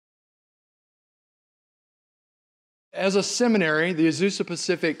As a seminary, the Azusa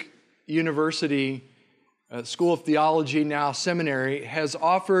Pacific University School of Theology, now seminary, has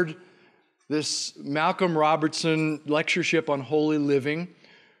offered this Malcolm Robertson Lectureship on Holy Living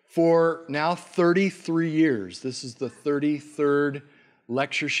for now 33 years. This is the 33rd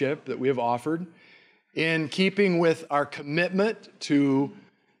lectureship that we have offered, in keeping with our commitment to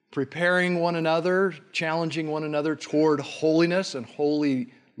preparing one another, challenging one another toward holiness and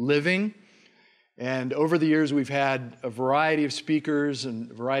holy living. And over the years, we've had a variety of speakers and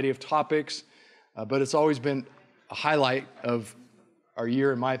a variety of topics, but it's always been a highlight of our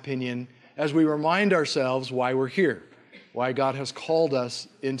year, in my opinion, as we remind ourselves why we're here, why God has called us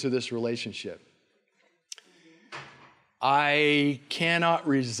into this relationship. I cannot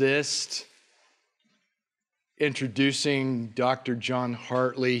resist introducing Dr. John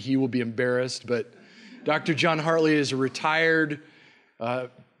Hartley. He will be embarrassed, but Dr. John Hartley is a retired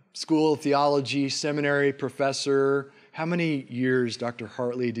School of Theology seminary professor. How many years, Dr.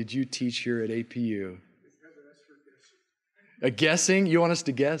 Hartley, did you teach here at APU? A guessing? You want us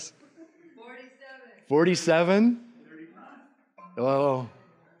to guess? 47. 47? 35. Oh,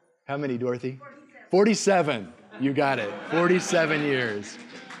 how many, Dorothy? 47. You got it. 47 years.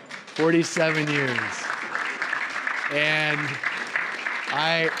 47 years. And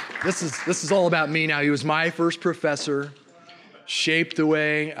this is all about me now. He was my first professor, shaped the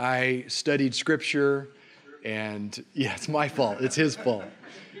way I studied Scripture, and yeah, it's my fault. It's his fault.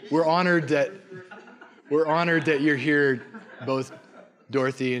 We're honored that you're here, both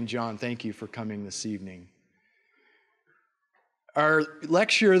Dorothy and John. Thank you for coming this evening. Our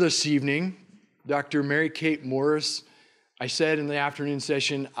lecturer this evening, Dr. Mary Kate Morse, I said in the afternoon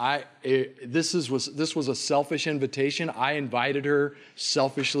session, this was a selfish invitation. I invited her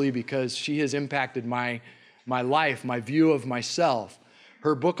selfishly because she has impacted my life, my view of myself.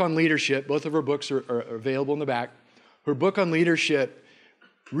 Her book on leadership, both of her books are available in the back. Her book on leadership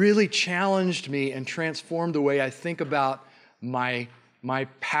really challenged me and transformed the way I think about my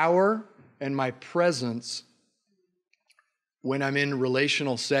power and my presence when I'm in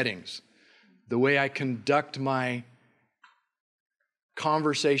relational settings. The way I conduct my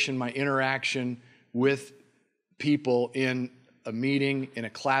conversation, my interaction with people in a meeting, in a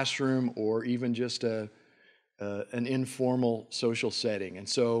classroom, or even just an informal social setting. And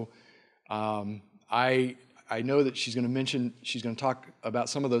so I know that she's going to talk about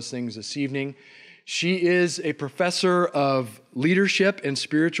some of those things this evening. She is a professor of leadership and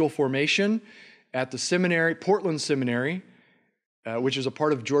spiritual formation at the seminary, Portland Seminary, which is a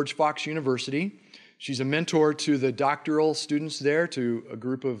part of George Fox University. She's a mentor to the doctoral students there, to a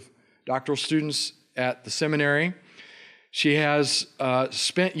group of doctoral students at the seminary. She has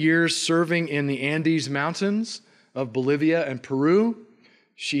spent years serving in the Andes Mountains of Bolivia and Peru.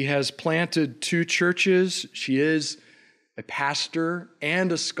 She has planted 2 churches. She is a pastor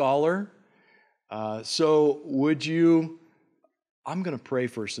and a scholar. So would you, I'm going to pray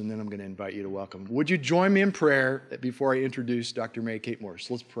first and then I'm going to invite you to welcome. Would you join me in prayer before I introduce Dr. Mary Kate Morse?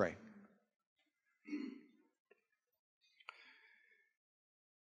 Let's pray.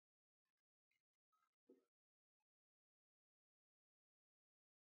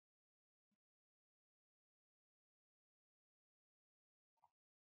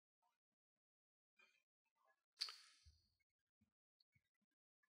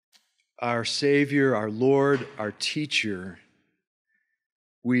 Our Savior, our Lord, our teacher,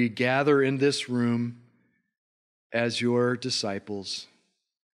 we gather in this room as your disciples,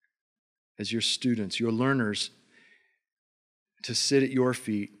 as your students, your learners, to sit at your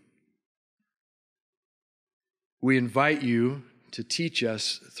feet. We invite you to teach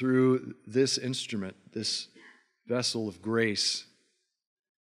us through this instrument, this vessel of grace,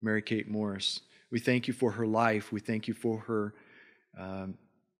 Mary Kate Morse. We thank you for her life. We thank you for her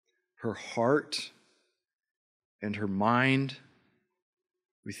heart and her mind.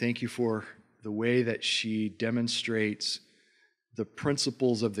 We thank you for the way that she demonstrates the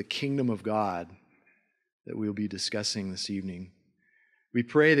principles of the kingdom of God that we'll be discussing this evening. We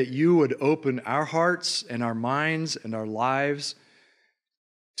pray that you would open our hearts and our minds and our lives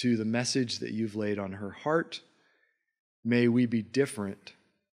to the message that you've laid on her heart. May we be different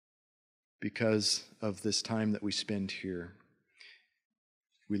because of this time that we spend here.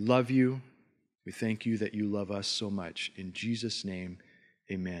 We love you. We thank you that you love us so much. In Jesus' name,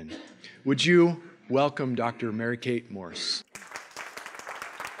 amen. Would you welcome Dr. Mary Kate Morse?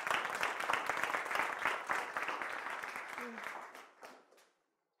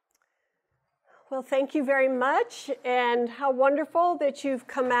 Well, thank you very much, and how wonderful that you've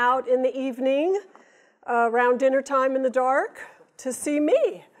come out in the evening around dinner time in the dark to see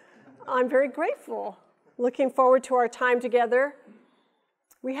me. I'm very grateful. Looking forward to our time together.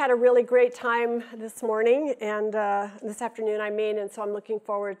 We had a really great time this morning and this afternoon, and so I'm looking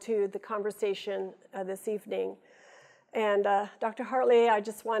forward to the conversation this evening. And Dr. Hartley, I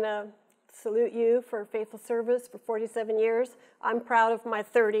just want to salute you for faithful service for 47 years. I'm proud of my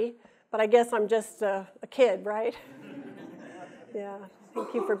 30, but I guess I'm just a kid, right? Yeah,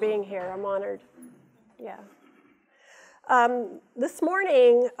 thank you for being here. I'm honored. Yeah. This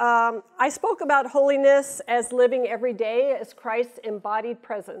morning, I spoke about holiness as living every day as Christ's embodied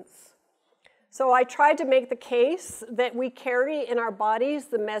presence. So I tried to make the case that we carry in our bodies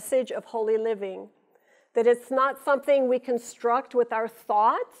the message of holy living, that it's not something we construct with our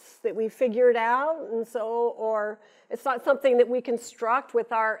thoughts, that we figured out, or it's not something that we construct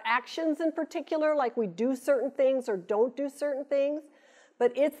with our actions in particular, like we do certain things or don't do certain things,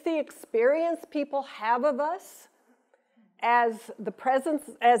 but it's the experience people have of us as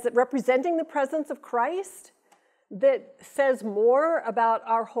representing the presence of Christ that says more about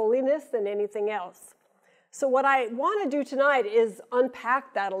our holiness than anything else. So what I want to do tonight is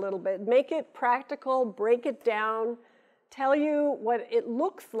unpack that a little bit, make it practical, break it down, tell you what it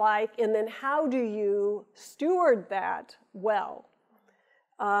looks like, and then how do you steward that well,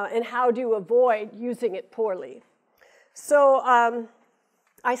 and how do you avoid using it poorly. So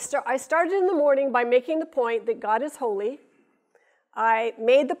I started in the morning by making the point that God is holy. I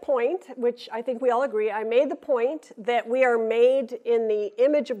made the point, which I think we all agree, I made the point that we are made in the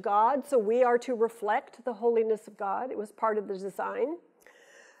image of God, so we are to reflect the holiness of God. It was part of the design.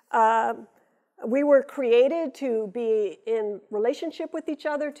 We were created to be in relationship with each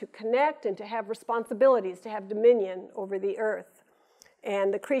other, to connect, and to have responsibilities, to have dominion over the earth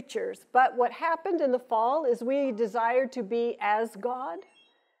and the creatures. But what happened in the fall is we desired to be as God.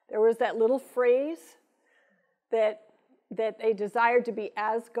 There was that little phrase that they desired to be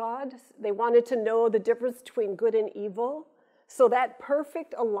as God. They wanted to know the difference between good and evil. So that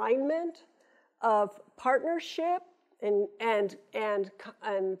perfect alignment of partnership and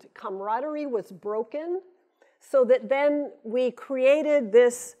camaraderie was broken, so that then we created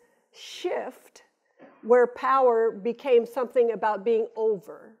this shift where power became something about being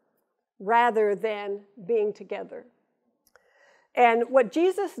over rather than being together. And what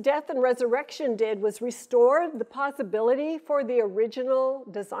Jesus' death and resurrection did was restore the possibility for the original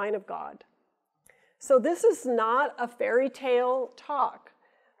design of God. So this is not a fairy tale talk.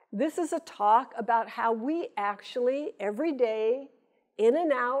 This is a talk about how we actually, every day, in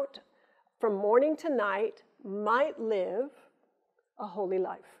and out, from morning to night, might live a holy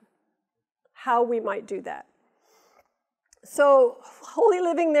life. How we might do that. So holy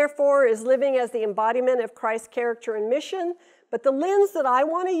living, therefore, is living as the embodiment of Christ's character and mission. But the lens that I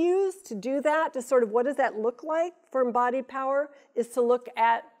want to use to do that, to sort of what does that look like for embodied power, is to look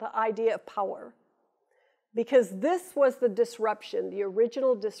at the idea of power. Because this was the disruption, the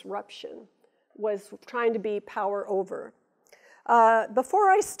original disruption was trying to be power over. Before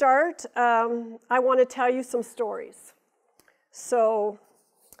I start, I want to tell you some stories. So,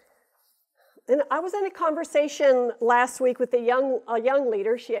 and I was in a conversation last week with a young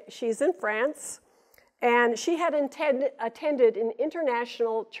leader. She's in France. And she had attended an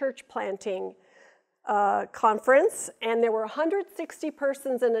international church planting conference, and there were 160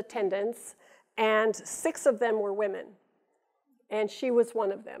 persons in attendance, and 6 of them were women, and she was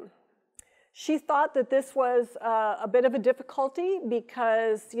one of them. She thought that this was a bit of a difficulty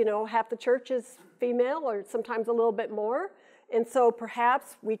because, half the church is female, or sometimes a little bit more, and so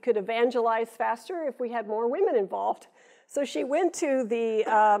perhaps we could evangelize faster if we had more women involved. So she went to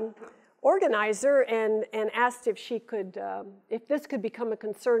the organizer and asked if she could, if this could become a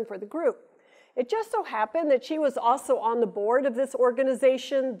concern for the group. It just so happened that she was also on the board of this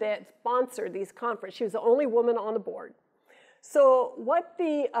organization that sponsored these conferences. She was the only woman on the board. So what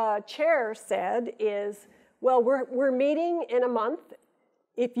the chair said is, well, we're meeting in a month.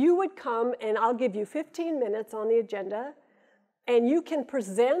 If you would come, and I'll give you 15 minutes on the agenda, and you can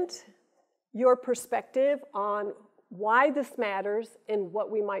present your perspective on why this matters and what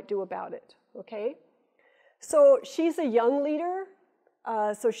we might do about it, okay? So she's a young leader,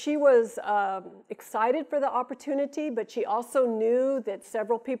 so she was excited for the opportunity, but she also knew that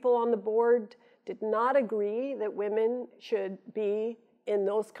several people on the board did not agree that women should be in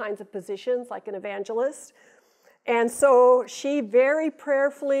those kinds of positions, like an evangelist. And so she very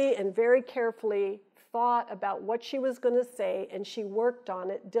prayerfully and very carefully thought about what she was going to say, and she worked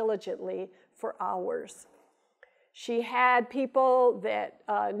on it diligently for hours. She had people that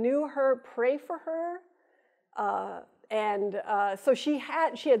knew her pray for her, so she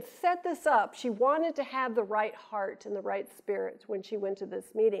had set this up. She wanted to have the right heart and the right spirit when she went to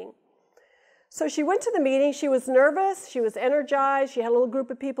this meeting. So she went to the meeting. She was nervous. She was energized. She had a little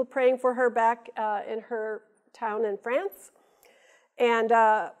group of people praying for her back in her town in France. And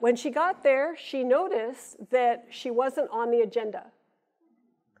when she got there, she noticed that she wasn't on the agenda.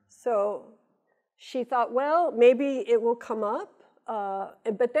 So she thought, well, maybe it will come up.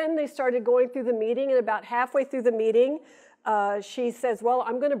 But then they started going through the meeting, and about halfway through the meeting, she says, well,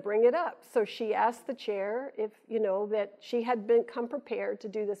 I'm going to bring it up. So she asked the chair if, that she had come prepared to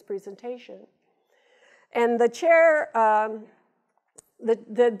do this presentation. And the chair,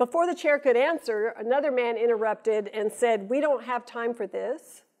 before the chair could answer, another man interrupted and said, we don't have time for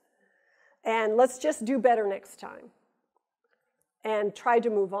this, and let's just do better next time, and tried to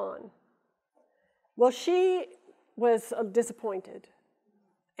move on. Well, she was disappointed,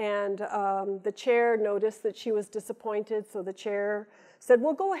 and the chair noticed that she was disappointed, so the chair said,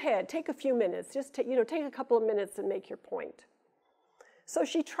 well, go ahead, take a few minutes, just take a couple of minutes and make your point. So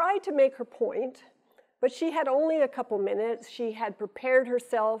she tried to make her point, but she had only a couple minutes. She had prepared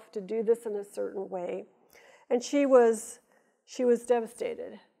herself to do this in a certain way, and she was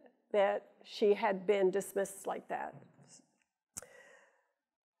devastated that she had been dismissed like that.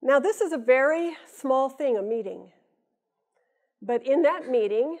 Now, this is a very small thing, a meeting. But in that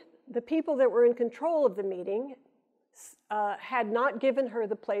meeting, the people that were in control of the meeting had not given her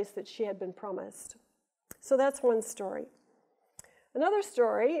the place that she had been promised. So that's one story. Another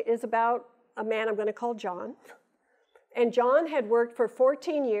story is about a man I'm going to call John. And John had worked for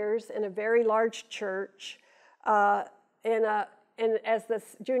 14 years in a very large church as the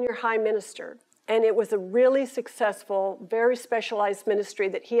junior high minister. And it was a really successful, very specialized ministry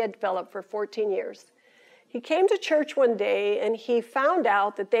that he had developed for 14 years. He came to church one day and he found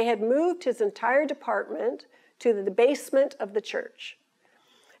out that they had moved his entire department to the basement of the church.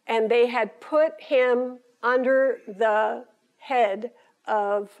 And they had put him under the head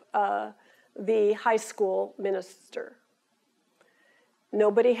of the high school minister.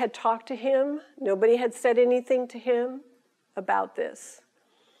 Nobody had talked to him. Nobody had said anything to him about this.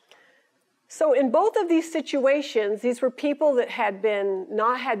 So in both of these situations, these were people that had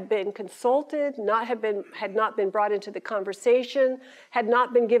not been consulted, had not been brought into the conversation, had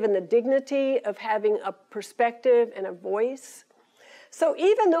not been given the dignity of having a perspective and a voice. So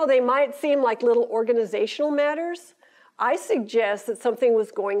even though they might seem like little organizational matters, I suggest that something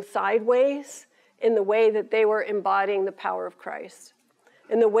was going sideways in the way that they were embodying the power of Christ,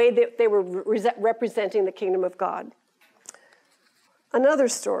 in the way that they were representing the kingdom of God. Another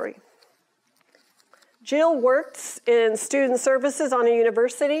story. Jill works in student services on a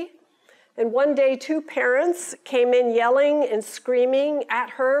university, and one day 2 parents came in yelling and screaming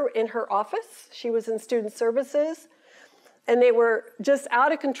at her in her office. She was in student services, and they were just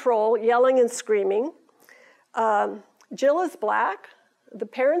out of control, yelling and screaming. Jill is black. The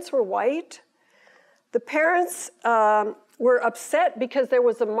parents were white. The parents were upset because there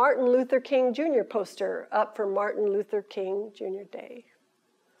was a Martin Luther King Jr. poster up for Martin Luther King Jr. Day.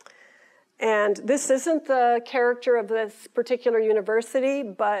 And this isn't the character of this particular university,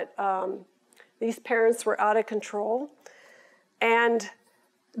 but these parents were out of control. And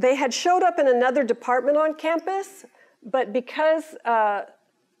they had showed up in another department on campus, but because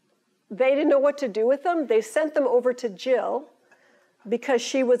they didn't know what to do with them, they sent them over to Jill because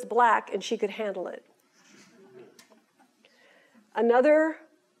she was black and she could handle it. Another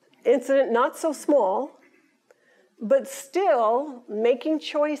incident, not so small, but still making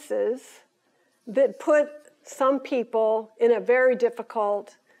choices that put some people in a very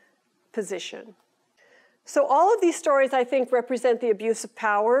difficult position. So all of these stories, I think, represent the abuse of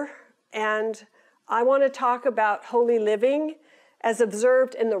power, and I want to talk about holy living as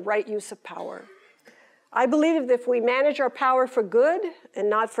observed in the right use of power. I believe that if we manage our power for good and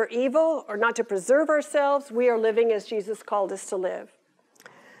not for evil, or not to preserve ourselves, we are living as Jesus called us to live.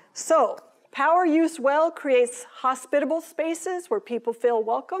 So, power used well creates hospitable spaces where people feel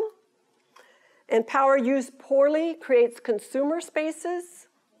welcome. And power used poorly creates consumer spaces.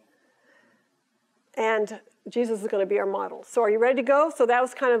 And Jesus is going to be our model. So are you ready to go? So that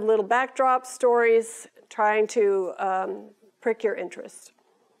was kind of little backdrop stories trying to prick your interest.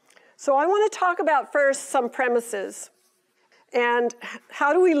 So I want to talk about first some premises. And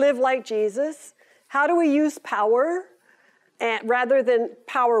how do we live like Jesus? How do we use power rather than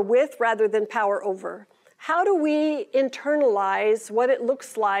power over? How do we internalize what it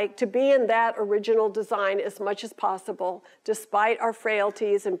looks like to be in that original design as much as possible, despite our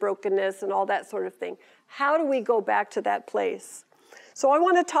frailties and brokenness and all that sort of thing? How do we go back to that place? So I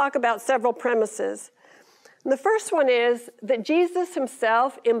want to talk about several premises. And the first one is that Jesus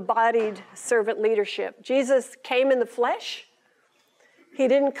himself embodied servant leadership. Jesus came in the flesh. He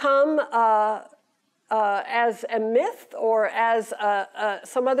didn't come as a myth or as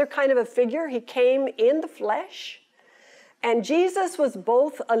some other kind of a figure. He came in the flesh. And Jesus was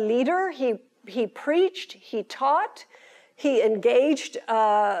both a leader. He preached, he taught, he engaged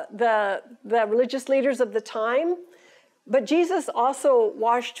the religious leaders of the time. But Jesus also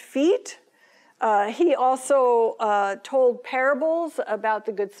washed feet. He also told parables about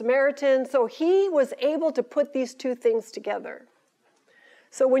the Good Samaritan. So he was able to put these two things together.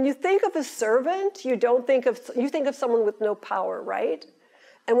 So when you think of a servant, you think of someone with no power, right?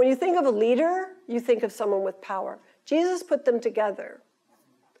 And when you think of a leader, you think of someone with power. Jesus put them together.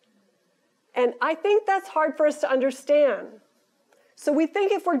 And I think that's hard for us to understand. So we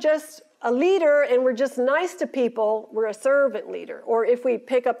think if we're just a leader and we're just nice to people, we're a servant leader. Or if we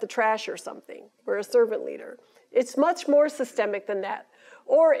pick up the trash or something, we're a servant leader. It's much more systemic than that.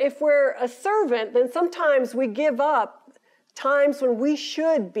 Or if we're a servant, then sometimes we give up times when we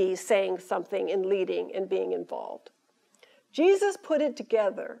should be saying something and leading and being involved. Jesus put it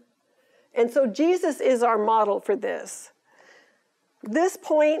together. And so Jesus is our model for this. This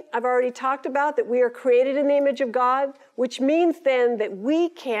point I've already talked about, that we are created in the image of God, which means then that we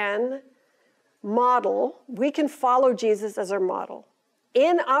can follow Jesus as our model.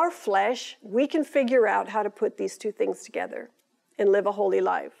 In our flesh, we can figure out how to put these two things together and live a holy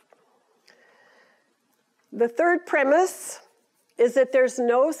life. The third premise is that there's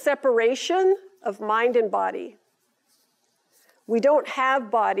no separation of mind and body. We don't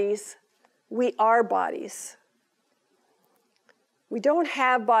have bodies, we are bodies. We don't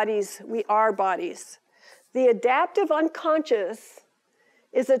have bodies, we are bodies. The adaptive unconscious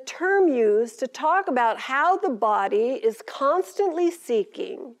is a term used to talk about how the body is constantly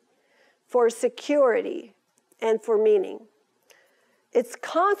seeking for security and for meaning. It's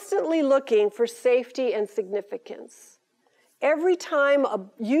constantly looking for safety and significance. Every time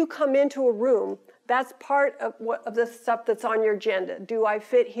you come into a room, that's part of the stuff that's on your agenda. Do I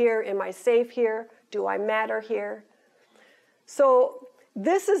fit here? Am I safe here? Do I matter here? So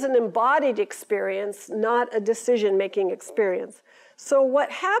this is an embodied experience, not a decision-making experience. So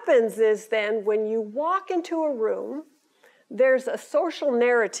what happens is then when you walk into a room, there's a social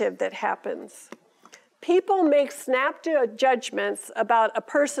narrative that happens. People make snap judgments about a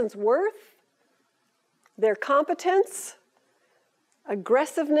person's worth, their competence,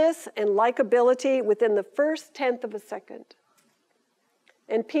 aggressiveness, and likability within the first tenth of a second.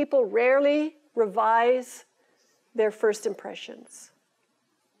 And people rarely revise their first impressions.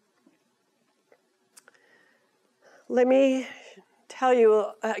 Let me tell you,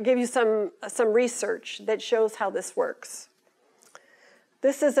 give you some research that shows how this works.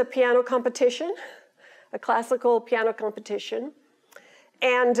 This is a piano competition, a classical piano competition.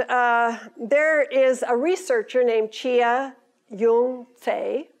 And there is a researcher named Chia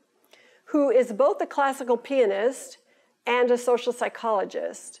Yung-Tsai, who is both a classical pianist and a social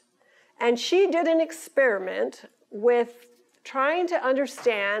psychologist. And she did an experiment with trying to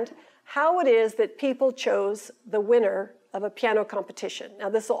understand how it is that people chose the winner of a piano competition. Now,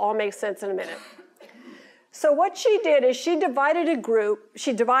 this will all make sense in a minute. So what she did is she divided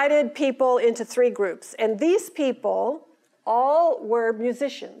people into three groups. And these people all were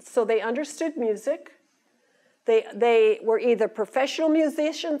musicians. So they understood music. They were either professional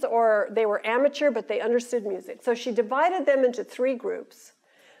musicians or they were amateur, but they understood music. So she divided them into three groups.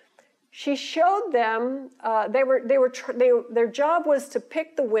 She showed them, their job was to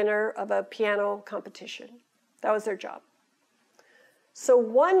pick the winner of a piano competition. That was their job. So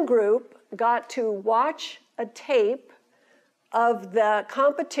one group got to watch a tape of the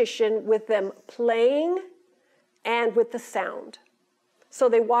competition with them playing and with the sound. So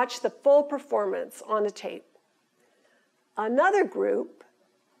they watched the full performance on a tape. Another group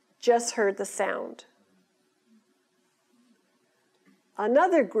just heard the sound.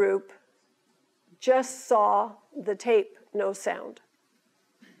 Another group just saw the tape, no sound.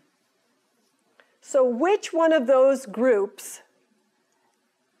 So which one of those groups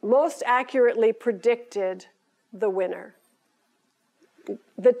most accurately predicted the winner?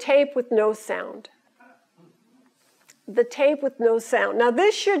 The tape with no sound. The tape with no sound. Now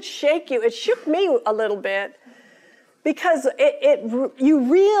this should shake you. It shook me a little bit because you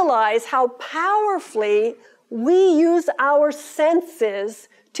realize how powerfully we use our senses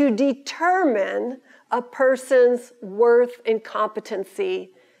to determine a person's worth and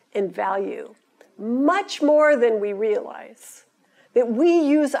competency and value. Much more than we realize. That we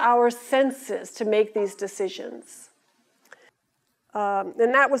use our senses to make these decisions.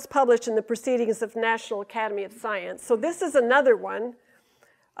 And that was published in the Proceedings of National Academy of Science. So this is another one.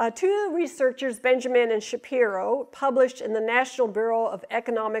 Two researchers, Benjamin and Shapiro, published in the National Bureau of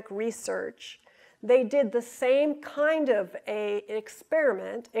Economic Research. They did the same kind of an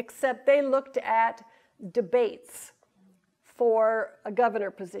experiment, except they looked at debates for a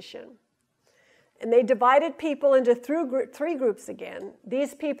governor position. And they divided people into three groups again.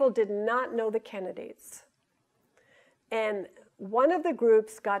 These people did not know the candidates. And one of the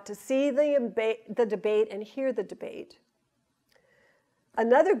groups got to see the debate and hear the debate.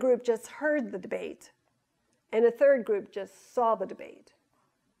 Another group just heard the debate. And a third group just saw the debate.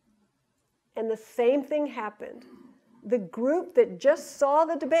 And the same thing happened. The group that just saw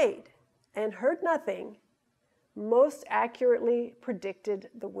the debate and heard nothing most accurately predicted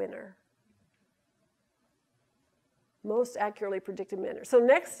the winner. Most accurately predicted the winner. So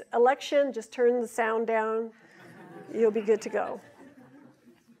next election, just turn the sound down. You'll be good to go.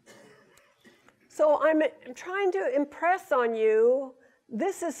 So I'm trying to impress on you,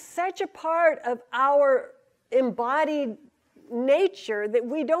 this is such a part of our embodied nature that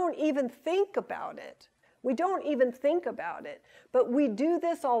we don't even think about it. We don't even think about it. But we do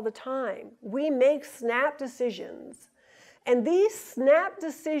this all the time. We make snap decisions. And these snap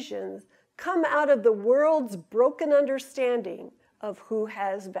decisions come out of the world's broken understanding of who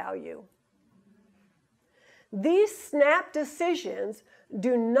has value. These snap decisions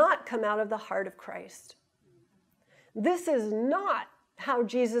do not come out of the heart of Christ. This is not how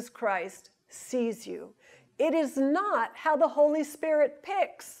Jesus Christ sees you. It is not how the Holy Spirit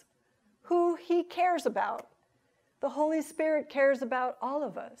picks who he cares about. The Holy Spirit cares about all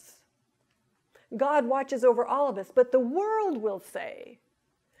of us. God watches over all of us, but the world will say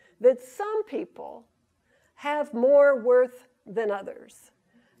that some people have more worth than others,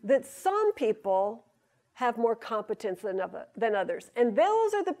 that some people have more competence than others, and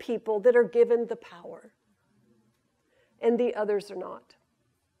those are the people that are given the power, and the others are not.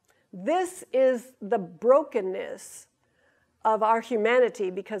 This is the brokenness of our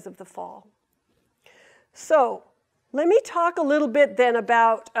humanity because of the fall. So let me talk a little bit then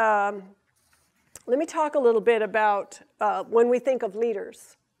about when we think of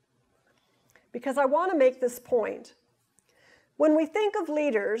leaders, because I want to make this point. When we think of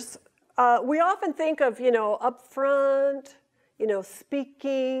leaders, we often think of, up front,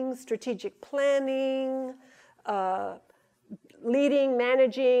 speaking, strategic planning, leading,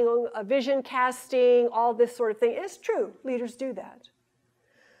 managing, vision casting, all this sort of thing. It's true, leaders do that.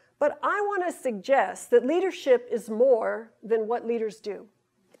 But I want to suggest that leadership is more than what leaders do.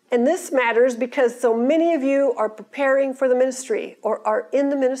 And this matters because so many of you are preparing for the ministry or are in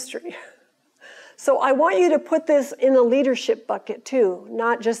the ministry. So I want you to put this in a leadership bucket too,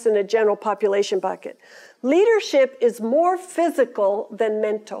 not just in a general population bucket. Leadership is more physical than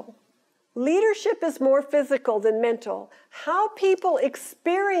mental. Leadership is more physical than mental. How people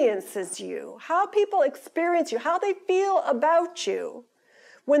experience you, how they feel about you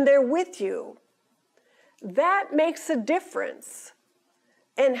when they're with you, that makes a difference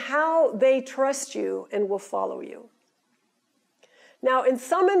in how they trust you and will follow you. Now, in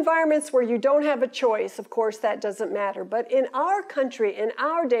some environments where you don't have a choice, of course, that doesn't matter. But in our country, in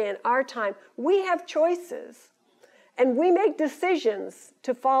our day, in our time, we have choices. And we make decisions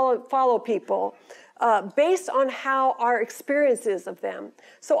to follow people based on how our experience is of them.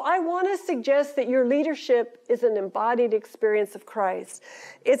 So I want to suggest that your leadership is an embodied experience of Christ.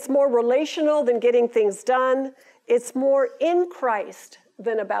 It's more relational than getting things done. It's more in Christ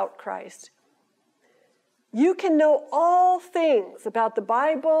than about Christ. You can know all things about the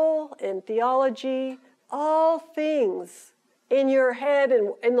Bible and theology, all things in your head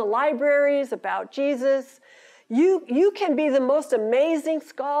and in the libraries about Jesus. You can be the most amazing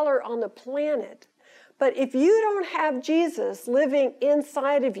scholar on the planet. But if you don't have Jesus living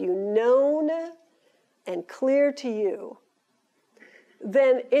inside of you, known and clear to you,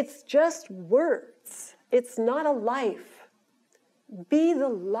 then it's just words. It's not a life. Be the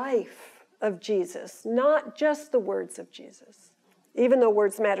life of Jesus, not just the words of Jesus, even though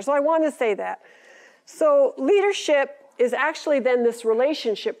words matter. So I want to say that. So leadership is actually then this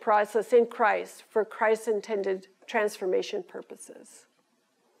relationship process in Christ for Christ's intended transformation purposes.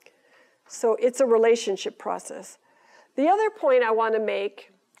 So it's a relationship process. The other point I want to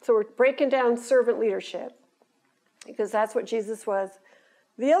make, so we're breaking down servant leadership, because that's what Jesus was.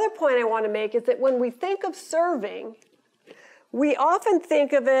 The other point I want to make is that when we think of serving, we often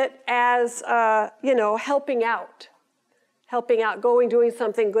think of it as, helping out, doing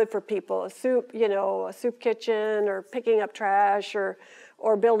something good for people, a soup kitchen, or picking up trash, or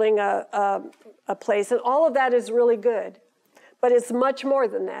building a place, and all of that is really good, but it's much more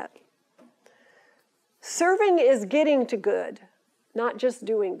than that. Serving is getting to good. not just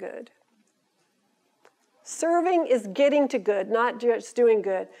doing good. Serving is getting to good, not just doing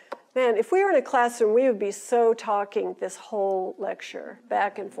good. Man, if we were in a classroom, we would be so talking this whole lecture,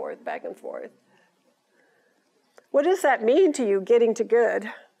 back and forth, back and forth. What does that mean to you, getting to good?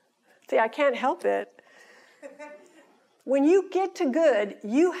 See, I can't help it. When you get to good,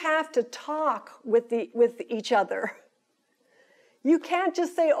 you have to talk with each other. You can't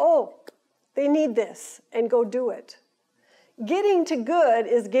just say, oh, they need this, and go do it. Getting to good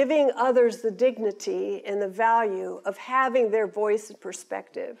is giving others the dignity and the value of having their voice and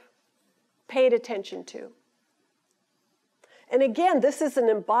perspective paid attention to. And again, this is an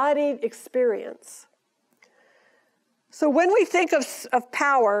embodied experience. So when we think of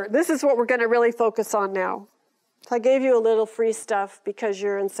power, this is what we're going to really focus on now. So I gave you a little free stuff because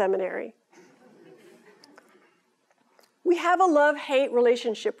you're in seminary. We have a love-hate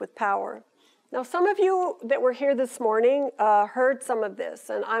relationship with power. Now, some of you that were here this morning heard some of this,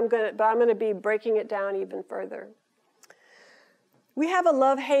 and I'm going to be breaking it down even further. We have a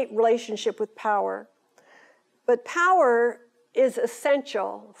love-hate relationship with power, but power is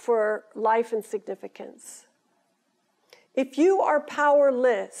essential for life and significance. If you are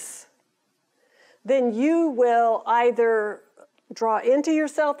powerless, then you will either draw into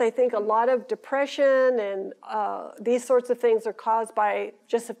yourself. They think a lot of depression and these sorts of things are caused by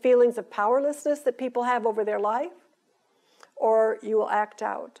just the feelings of powerlessness that people have over their life, or you will act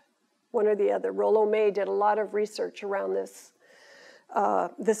out, one or the other. Rollo May did a lot of research around this,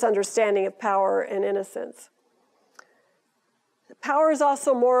 this understanding of power and innocence. Power is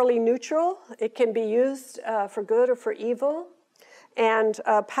also morally neutral. It can be used for good or for evil. And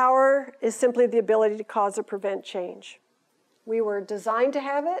power is simply the ability to cause or prevent change. We were designed to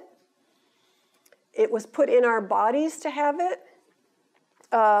have it. It was put in our bodies to have it.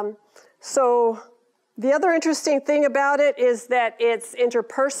 So the other interesting thing about it is that it's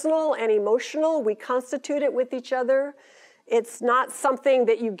interpersonal and emotional. We constitute it with each other. It's not something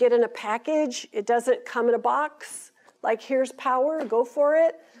that you get in a package. It doesn't come in a box, like here's power, go for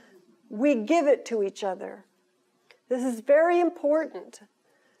it. We give it to each other. This is very important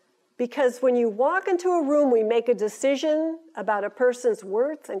because when you walk into a room, we make a decision about a person's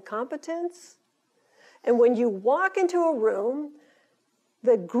worth and competence. And when you walk into a room,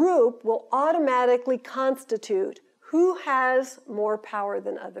 the group will automatically constitute who has more power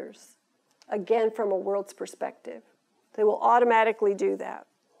than others. Again, from a world's perspective. They will automatically do that.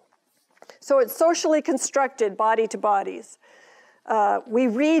 So it's socially constructed, body to bodies. We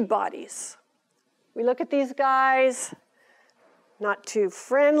read bodies. We look at these guys, not too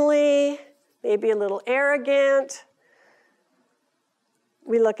friendly, maybe a little arrogant.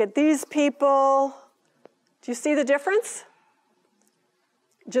 We look at these people. Do you see the difference?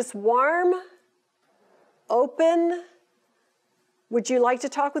 Just warm, open. Would you like to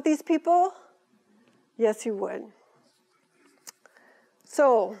talk with these people? Yes, you would.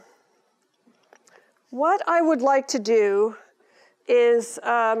 So, what I would like to do is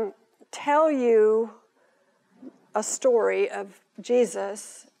tell you a story of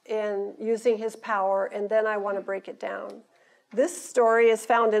Jesus in using his power, and then I want to break it down. This story is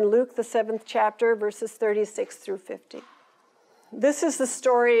found in Luke, the 7th chapter, verses 36 through 50. This is the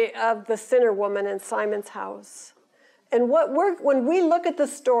story of the sinner woman in Simon's house. And when we look at the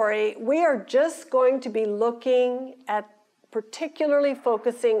story, we are just going to be looking at particularly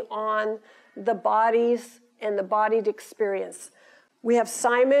focusing on the bodies and the bodied experience. We have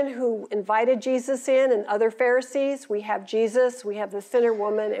Simon who invited Jesus in and other Pharisees. We have Jesus, we have the sinner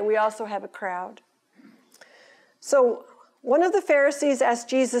woman, and we also have a crowd. So one of the Pharisees asked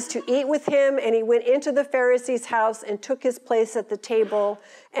Jesus to eat with him, and he went into the Pharisee's house and took his place at the table.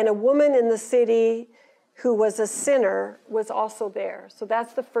 And a woman in the city who was a sinner was also there. So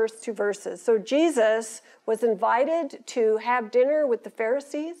that's the first two verses. So Jesus was invited to have dinner with the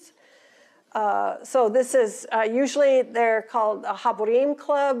Pharisees. So this is, usually they're called a Haborim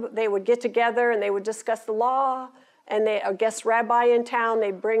club. They would get together and they would discuss the law, and a guest rabbi in town,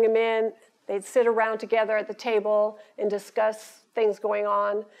 they'd bring him in. They'd sit around together at the table and discuss things going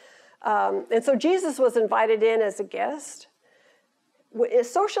on. And so Jesus was invited in as a guest.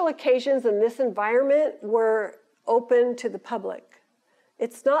 Social occasions in this environment were open to the public.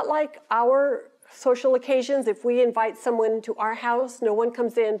 It's not like our social occasions. If we invite someone to our house, no one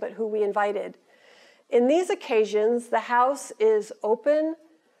comes in but who we invited. In these occasions, the house is open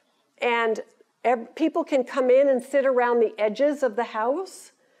and people can come in and sit around the edges of the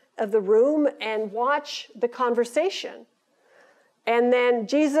house, of the room, and watch the conversation. And then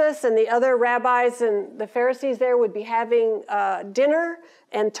Jesus and the other rabbis and the Pharisees there would be having dinner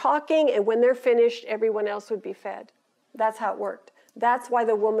and talking, and when they're finished, everyone else would be fed. That's how it worked. That's why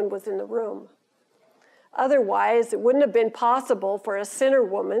the woman was in the room. Otherwise, it wouldn't have been possible for a sinner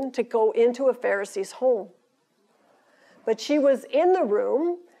woman to go into a Pharisee's home. But she was in the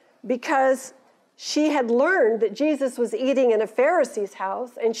room because she had learned that Jesus was eating in a Pharisee's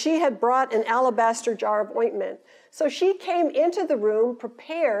house, and she had brought an alabaster jar of ointment. So she came into the room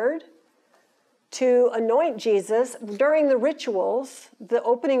prepared to anoint Jesus during the rituals, the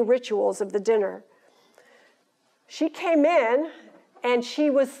opening rituals of the dinner. She came in, and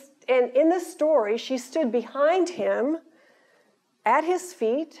in the story, she stood behind him at his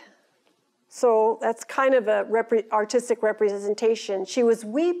feet. So that's kind of a artistic representation. She was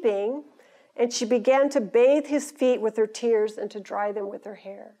weeping, and she began to bathe his feet with her tears and to dry them with her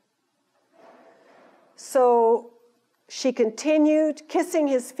hair. So she continued kissing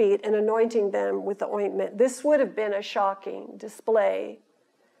his feet and anointing them with the ointment. This would have been a shocking display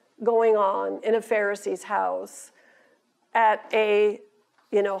going on in a Pharisee's house at a,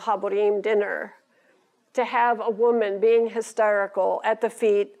 Haburim dinner, to have a woman being hysterical at the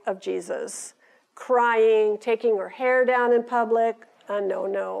feet of Jesus, crying, taking her hair down in public,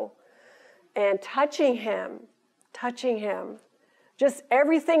 no, and touching him. Just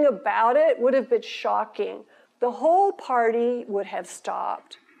everything about it would have been shocking. The whole party would have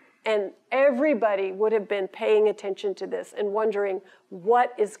stopped, and everybody would have been paying attention to this and wondering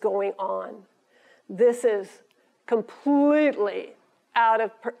what is going on. This is completely out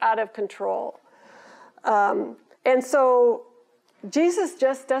of control. And so Jesus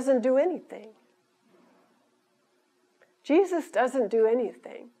just doesn't do anything. Jesus doesn't do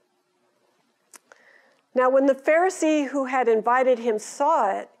anything. Now, when the Pharisee who had invited him saw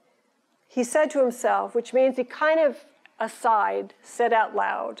it, he said to himself, which means he kind of aside said out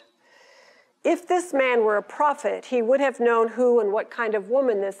loud, if this man were a prophet, he would have known who and what kind of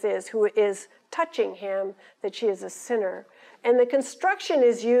woman this is who is touching him, that she is a sinner. And the construction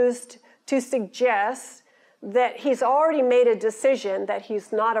is used to suggest that he's already made a decision that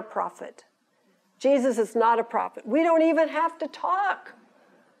he's not a prophet. Jesus is not a prophet. We don't even have to talk.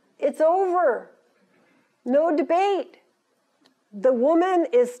 It's over. No debate. The woman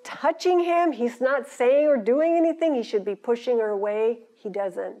is touching him. He's not saying or doing anything. He should be pushing her away. He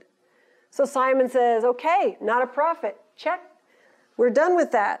doesn't. So Simon says, okay, not a prophet. Check. We're done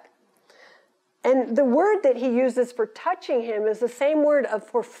with that. And the word that he uses for touching him is the same word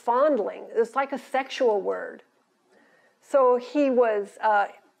for fondling. It's like a sexual word. So he was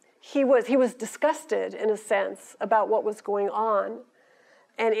disgusted, in a sense, about what was going on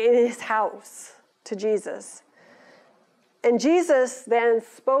and in his house to Jesus. And Jesus then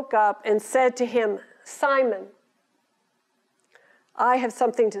spoke up and said to him, Simon, I have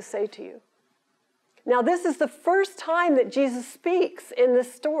something to say to you. Now, this is the first time that Jesus speaks in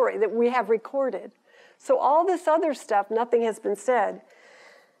this story that we have recorded. So all this other stuff, nothing has been said.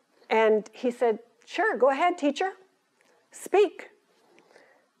 And he said, sure, go ahead, teacher. Speak.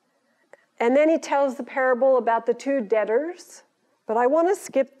 And then he tells the parable about the two debtors, but I want to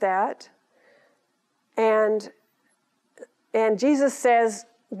skip that. And Jesus says,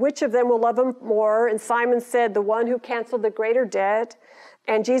 which of them will love him more? And Simon said, the one who canceled the greater debt.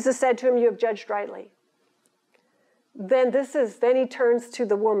 And Jesus said to him, you have judged rightly. Then he turns to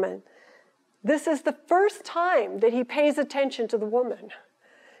the woman. This is the first time that he pays attention to the woman.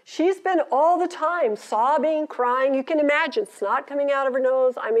 She's been all the time sobbing, crying. You can imagine snot coming out of her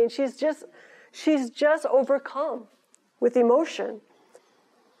nose. I mean, she's just overcome with emotion.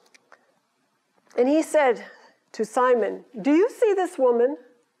 And he said to Simon, do you see this woman?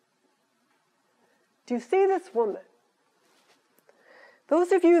 Do you see this woman?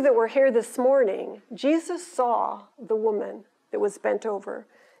 Those of you that were here this morning, Jesus saw the woman that was bent over.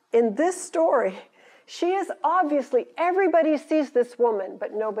 In this story, she is obviously, everybody sees this woman,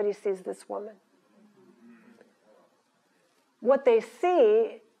 but nobody sees this woman. What they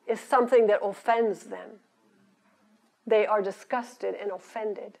see is something that offends them. They are disgusted and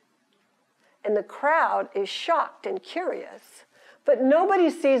offended. And the crowd is shocked and curious, but nobody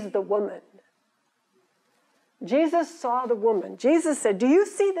sees the woman. Jesus saw the woman. Jesus said, do you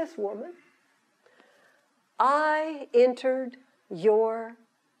see this woman? I entered your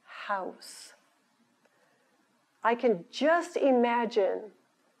house. I can just imagine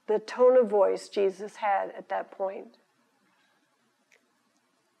the tone of voice Jesus had at that point.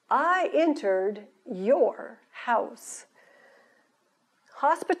 I entered your house.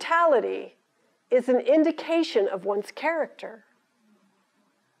 Hospitality is an indication of one's character.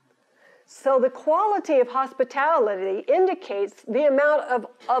 So the quality of hospitality indicates the amount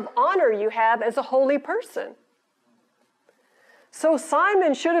of honor you have as a holy person. So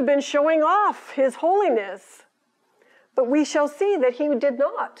Simon should have been showing off his holiness. But we shall see that he did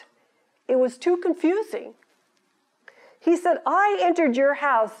not. It was too confusing. He said, I entered your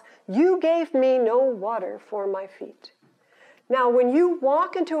house. You gave me no water for my feet. Now, when you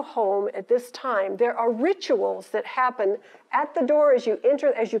walk into a home at this time, there are rituals that happen at the door as you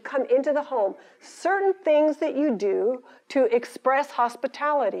enter, as you come into the home. Certain things that you do to express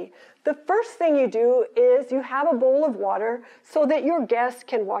hospitality. The first thing you do is you have a bowl of water so that your guests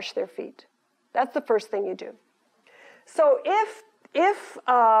can wash their feet. That's the first thing you do. So if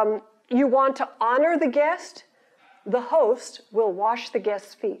you want to honor the guest, the host will wash the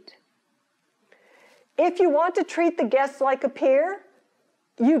guest's feet. If you want to treat the guest like a peer,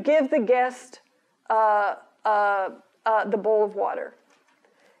 you give the guest the bowl of water.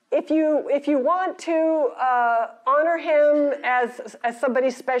 If you want to honor him as somebody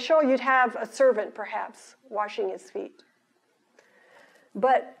special, you'd have a servant perhaps washing his feet.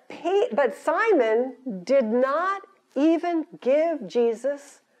 But Simon did not even give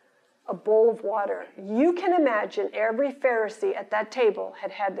Jesus a bowl of water. You can imagine every Pharisee at that table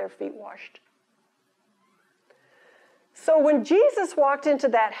had had their feet washed. So when Jesus walked into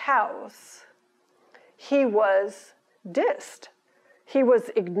that house, he was dissed. He was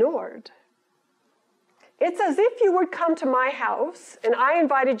ignored. It's as if you would come to my house and I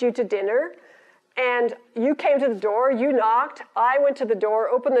invited you to dinner and you came to the door, you knocked, I went to the door,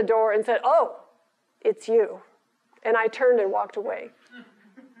 opened the door and said, oh, it's you. And I turned and walked away.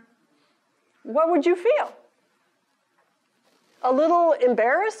 What would you feel? A little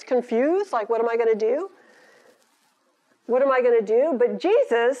embarrassed, confused, like what am I going to do? What am I going to do? But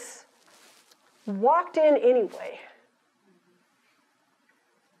Jesus walked in anyway.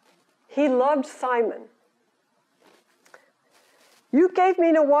 He loved Simon. You gave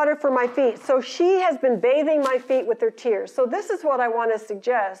me no water for my feet. So she has been bathing my feet with her tears. So this is what I want to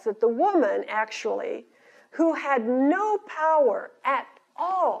suggest, that the woman actually, who had no power at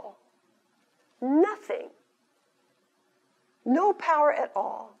all, nothing, no power at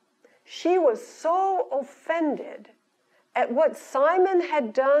all, she was so offended at what Simon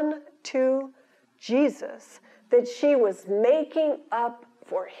had done to Jesus that she was making up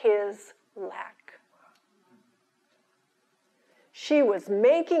for his lack. She was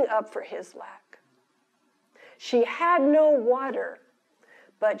making up for his lack. She had no water,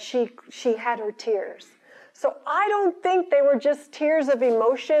 but she had her tears. So I don't think they were just tears of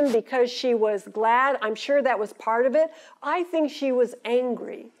emotion because she was glad. I'm sure that was part of it. I think she was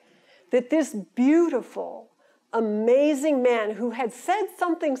angry that this beautiful, amazing man who had said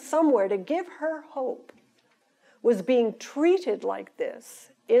something somewhere to give her hope was being treated like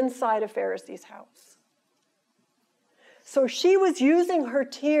this inside a Pharisee's house. So she was using her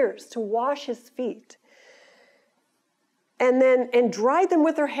tears to wash his feet and dried them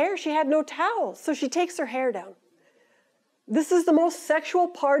with her hair. She had no towels, so she takes her hair down. This is the most sexual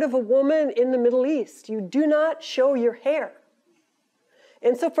part of a woman in the Middle East. You do not show your hair.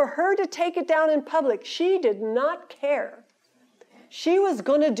 And so for her to take it down in public, she did not care. She was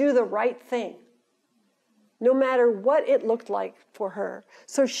going to do the right thing, no matter what it looked like for her.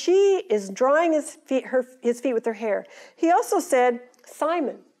 So she is drying his feet with her hair. He also said,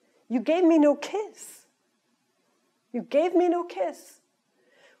 Simon, you gave me no kiss. You gave me no kiss,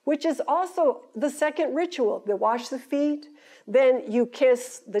 which is also the second ritual. They wash the feet, then you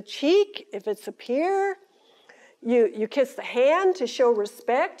kiss the cheek if it's a peer. You kiss the hand to show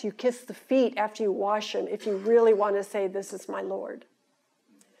respect. You kiss the feet after you wash them if you really want to say, this is my Lord.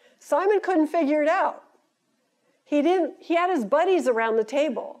 Simon couldn't figure it out. He had his buddies around the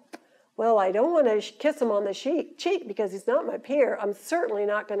table. Well, I don't want to kiss him on the cheek because he's not my peer. I'm certainly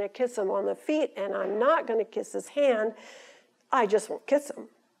not going to kiss him on the feet, and I'm not going to kiss his hand. I just won't kiss him.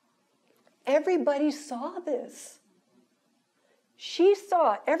 Everybody saw this. She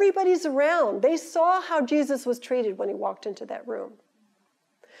saw, everybody's around. They saw how Jesus was treated when he walked into that room.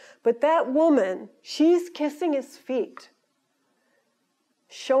 But that woman, she's kissing his feet,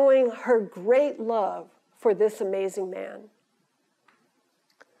 showing her great love for this amazing man.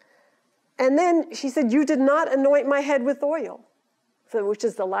 And then she said, you did not anoint my head with oil, so, which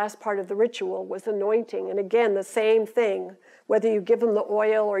is the last part of the ritual, was anointing. And again, the same thing, whether you give him the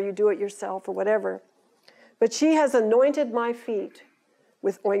oil or you do it yourself or whatever. But she has anointed my feet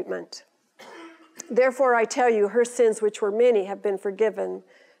with ointment. Therefore, I tell you, her sins, which were many, have been forgiven.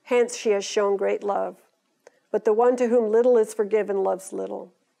 Hence, she has shown great love. But the one to whom little is forgiven loves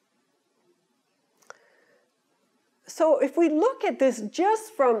little. So if we look at this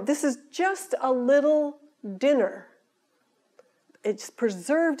this is just a little dinner. It's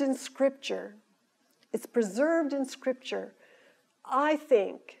preserved in Scripture. It's preserved in Scripture, I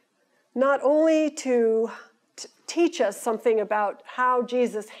think, not only to teach us something about how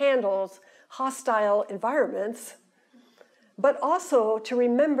Jesus handles hostile environments, but also to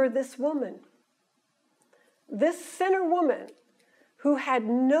remember this woman, this sinner woman who had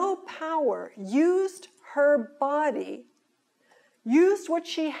no power, used her body, used what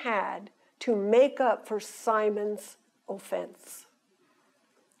she had to make up for Simon's offense.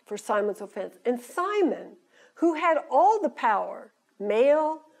 For Simon's offense. And Simon, who had all the power,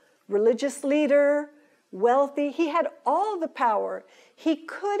 male, religious leader, wealthy, he had all the power. He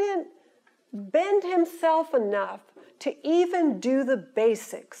couldn't bend himself enough to even do the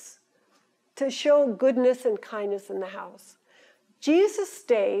basics, to show goodness and kindness in the house. Jesus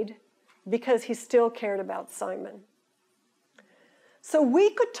stayed because he still cared about Simon. So we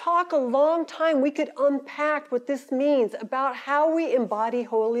could talk a long time. We could unpack what this means about how we embody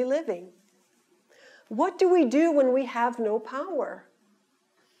holy living. What do we do when we have no power?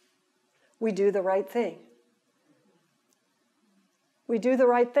 We do the right thing. We do the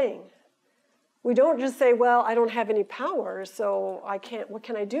right thing. We don't just say, well, I don't have any power, so I can't, what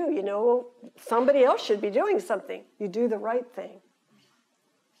can I do? You know, somebody else should be doing something. You do the right thing.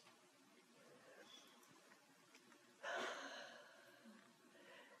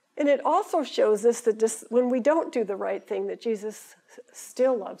 And it also shows us that when we don't do the right thing, that Jesus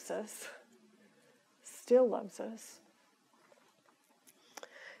still loves us. Still loves us.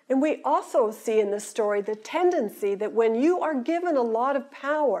 And we also see in this story the tendency that when you are given a lot of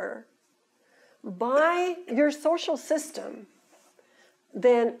power by your social system,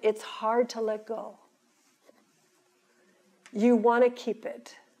 then it's hard to let go. You want to keep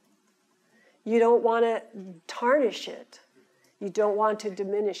it. You don't want to tarnish it. You don't want to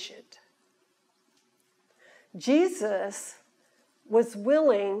diminish it. Jesus was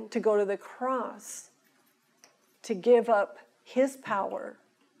willing to go to the cross to give up his power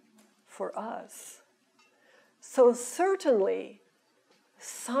for us. So certainly,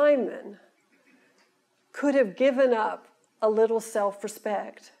 Simon could have given up a little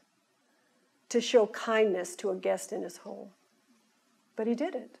self-respect to show kindness to a guest in his home. But he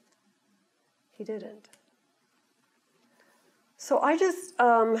didn't. He didn't. So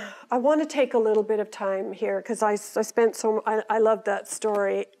I want to take a little bit of time here because I love that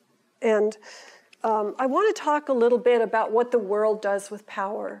story. And I want to talk a little bit about what the world does with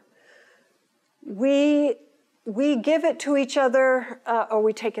power. We give it to each other or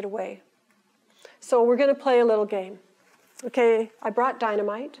we take it away. So we're going to play a little game. Okay, I brought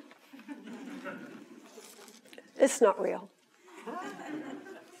dynamite. It's not real.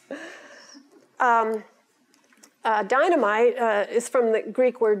 Dynamite is from the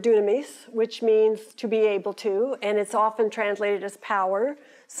Greek word dunamis, which means to be able to, and it's often translated as power.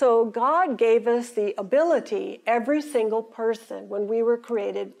 So God gave us the ability, every single person, when we were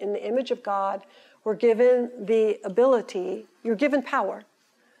created in the image of God, we're given the ability, you're given power.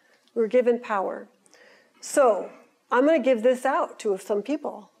 We're given power. So I'm going to give this out to some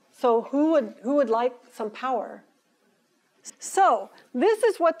people. So who would like some power? So this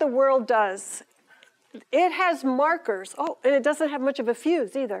is what the world does. It has markers. Oh, and it doesn't have much of a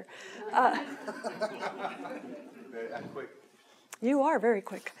fuse either. I'm quick. You are very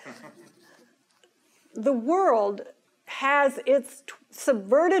quick. The world has its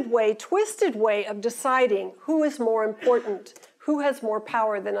subverted way, twisted way of deciding who is more important, who has more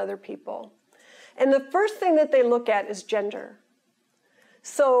power than other people. And the first thing that they look at is gender.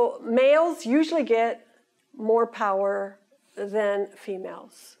 So males usually get more power than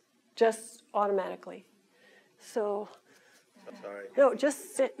females, just automatically. So, I'm sorry. no,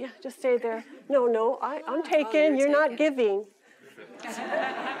 just sit, yeah, just stay there. No, I'm taking, you're not giving.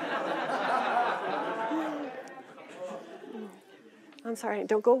 I'm sorry,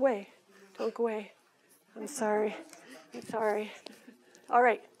 don't go away. Don't go away. I'm sorry. All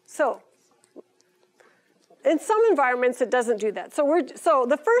right, so in some environments it doesn't do that. So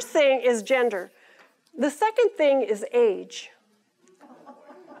the first thing is gender. The second thing is age.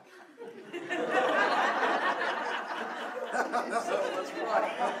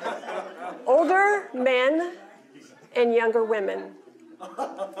 Older men and younger women.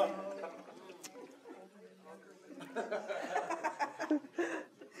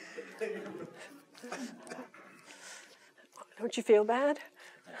 Don't you feel bad?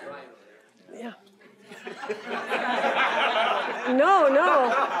 Yeah. No.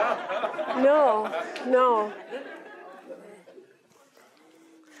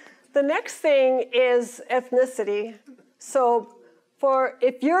 The next thing is ethnicity. So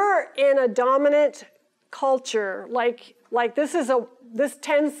if you're in a dominant culture, like this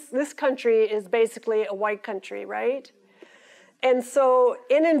country is basically a white country, right? And so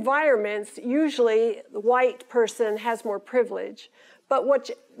in environments, usually the white person has more privilege. But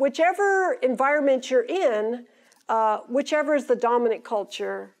whichever environment you're in, whichever is the dominant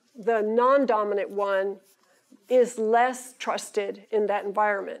culture, the non-dominant one is less trusted in that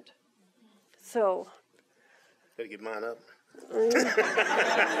environment. So. Gotta get mine up.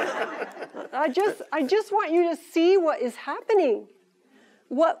 I just want you to see what is happening,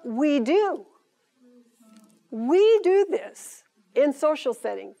 what we do. We do this in social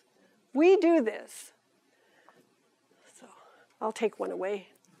settings. We do this. So I'll take one away.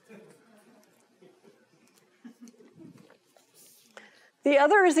 The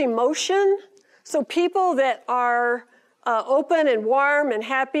other is emotion. So people that are open and warm and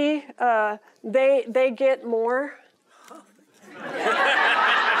happy, they get more.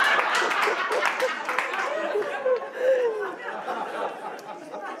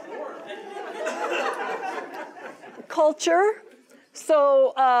 Culture.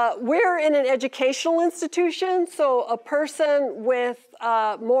 So we're in an educational institution, so a person with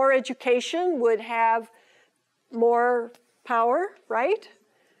more education would have more power, right?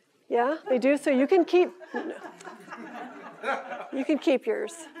 Yeah, they do. So you can keep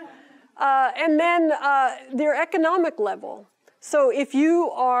yours. And then their economic level. So if you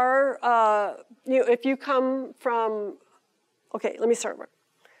are, if you come from, okay, let me start with.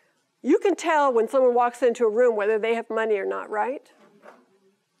 You can tell when someone walks into a room whether they have money or not, right?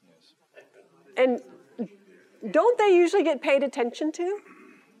 Yes. And don't they usually get paid attention to?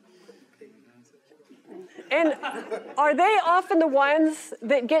 And are they often the ones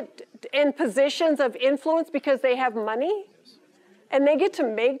that get in positions of influence because they have money? And they get to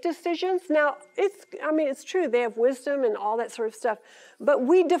make decisions? Now, it's true, they have wisdom and all that sort of stuff. But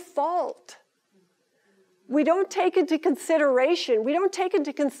we default. We don't take into consideration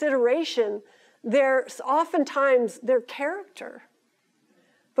oftentimes their character.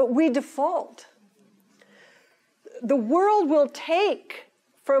 But we default. The world will take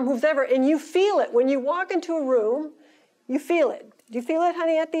from whoever, and you feel it. When you walk into a room, you feel it. Do you feel it,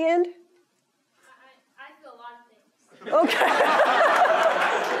 honey, at the end? I feel a lot of things. Okay.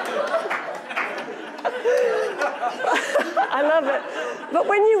 I love it. But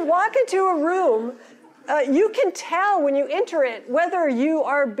when you walk into a room, you can tell when you enter it whether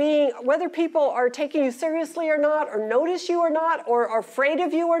people are taking you seriously or not, or notice you or not, or are afraid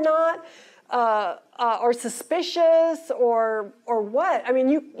of you or not, or suspicious, or what. I mean,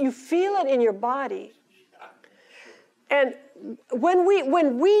 you feel it in your body. And when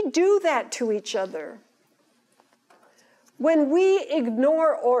we do that to each other, when we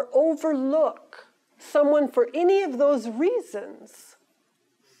ignore or overlook someone for any of those reasons,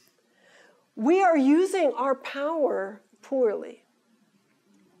 we are using our power poorly.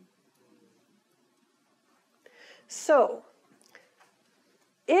 So,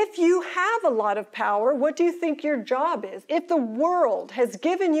 if you have a lot of power, what do you think your job is? If the world has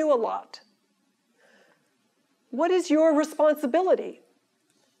given you a lot, what is your responsibility?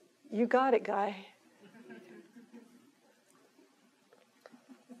 You got it, guy.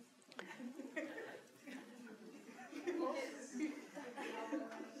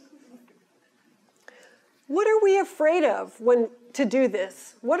 What are we afraid of to do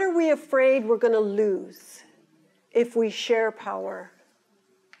this? What are we afraid we're going to lose if we share power?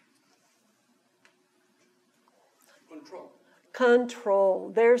 Control.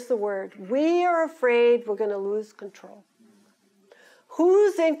 Control. There's the word. We are afraid we're going to lose control.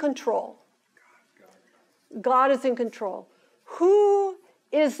 Who's in control? God is in control. Who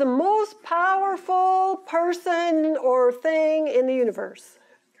is the most powerful person or thing in the universe?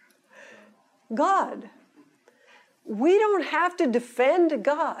 God. We don't have to defend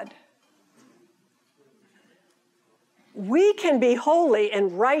God. We can be holy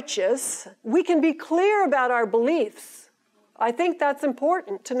and righteous. We can be clear about our beliefs. I think that's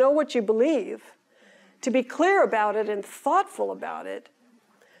important, to know what you believe, to be clear about it and thoughtful about it.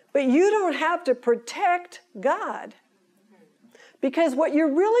 But you don't have to protect God, because what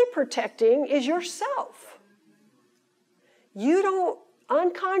you're really protecting is yourself. You don't,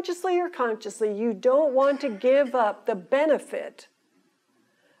 unconsciously or consciously, you don't want to give up the benefit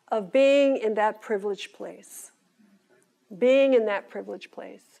of being in that privileged place. Being in that privileged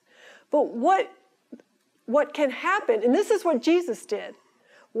place. But what can happen, and this is what Jesus did.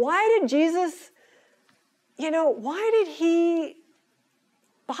 Why did Jesus, why did he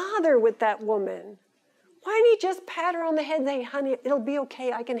bother with that woman? Why didn't he just pat her on the head and say, honey, it'll be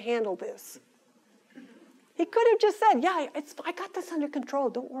okay, I can handle this? He could have just said, yeah, I got this under control,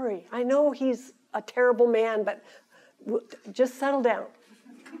 don't worry. I know he's a terrible man, but just settle down.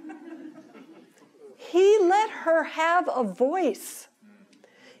 He let her have a voice.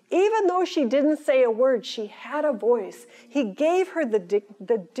 Even though she didn't say a word, she had a voice. He gave her the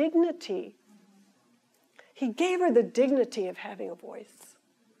dignity. He gave her the dignity of having a voice.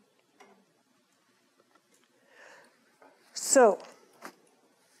 So,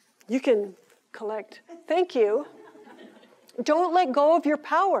 you can collect. Thank you. Don't let go of your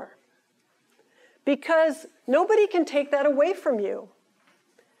power, because nobody can take that away from you.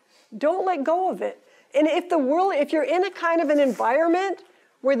 Don't let go of it. And if you're in a kind of an environment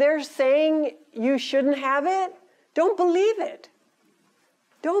where they're saying you shouldn't have it, don't believe it.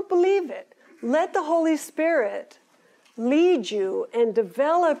 Don't believe it. Let the Holy Spirit lead you and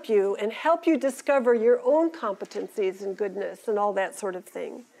develop you and help you discover your own competencies and goodness and all that sort of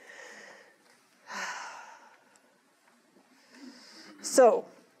thing. So,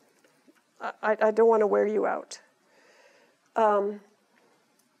 I don't want to wear you out.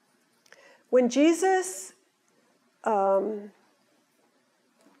 When Jesus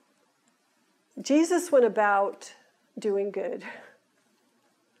went about doing good,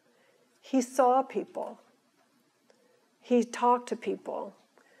 he saw people. He talked to people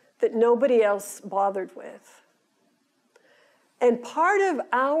that nobody else bothered with. And part of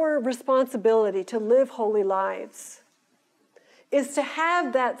our responsibility to live holy lives is to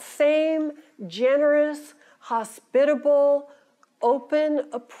have that same generous, hospitable, open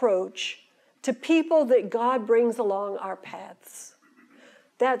approach to people that God brings along our paths.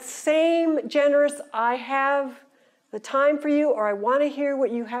 That same generous, I have the time for you, or I want to hear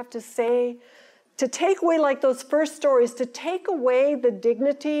what you have to say, to take away, like those first stories, to take away the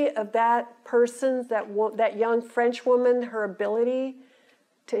dignity of that person, that young French woman, her ability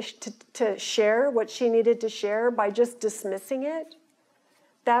to share what she needed to share by just dismissing it,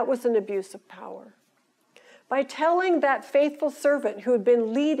 that was an abuse of power. By telling that faithful servant who had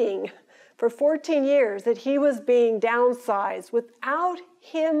been leading for 14 years that he was being downsized without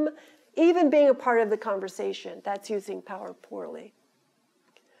him even being a part of the conversation, that's using power poorly.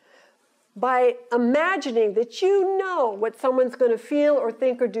 By imagining that you know what someone's going to feel or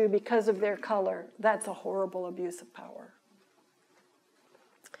think or do because of their color, that's a horrible abuse of power.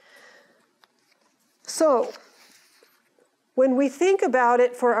 So, when we think about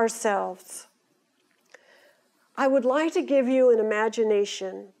it for ourselves, I would like to give you an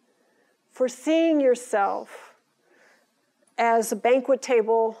imagination for seeing yourself as a banquet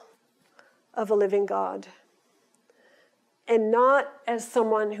table of a living God, and not as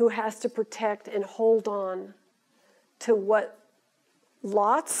someone who has to protect and hold on to what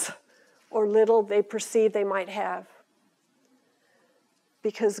lots or little they perceive they might have.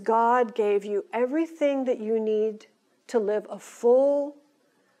 Because God gave you everything that you need to live a full,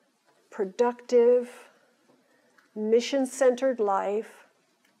 productive, mission-centered life,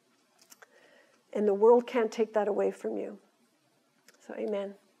 and the world can't take that away from you. So,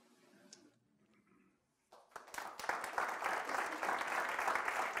 amen.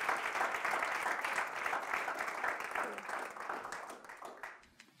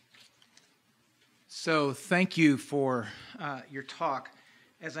 So thank you for your talk.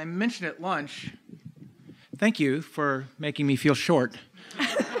 As I mentioned at lunch, thank you for making me feel short.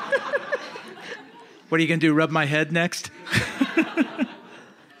 What are you going to do, rub my head next?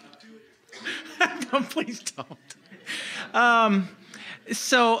 No, please don't.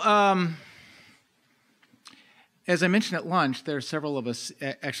 As I mentioned at lunch, there are several of us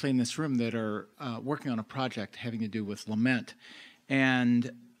actually in this room that are working on a project having to do with lament.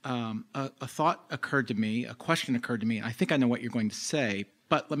 And a thought occurred to me, a question occurred to me, and I think I know what you're going to say,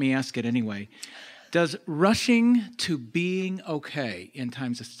 but let me ask it anyway. Does rushing to being okay in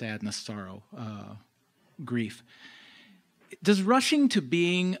times of sadness, sorrow, grief, does rushing to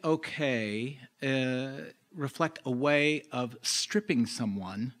being okay reflect a way of stripping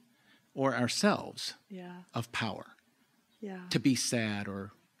someone or ourselves of power? Yeah. To be sad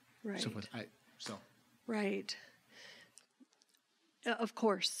or so forth. Right. Of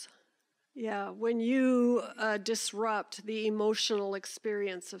course. Yeah, when you disrupt the emotional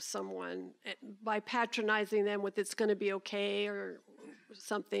experience of someone by patronizing them with "it's going to be okay" or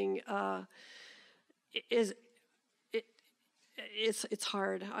something, it's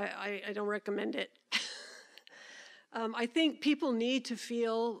hard. I don't recommend it. I think people need to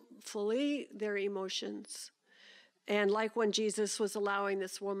feel fully their emotions, and like when Jesus was allowing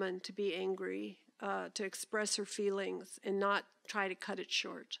this woman to be angry, to express her feelings and not try to cut it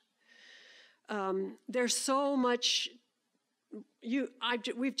short. There's so much,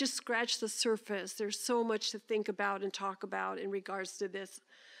 we've just scratched the surface. There's so much to think about and talk about in regards to this,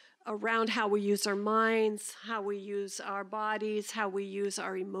 around how we use our minds, how we use our bodies, how we use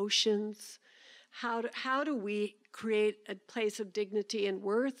our emotions, How do we create a place of dignity and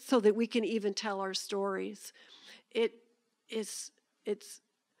worth so that we can even tell our stories? It's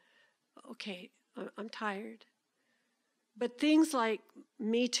okay, I'm tired. But things like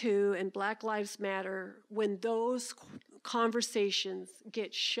Me Too and Black Lives Matter, when those conversations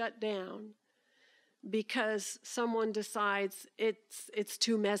get shut down because someone decides it's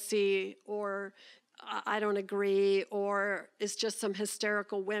too messy, or I don't agree, or it's just some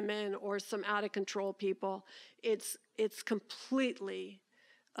hysterical women or some out of control people, it's completely,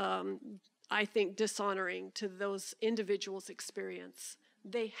 I think, dishonoring to those individuals' experience.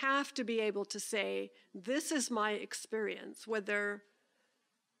 They have to be able to say, this is my experience. Whether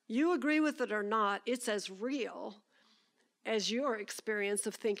you agree with it or not, it's as real as your experience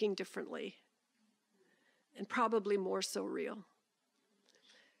of thinking differently, and probably more so real.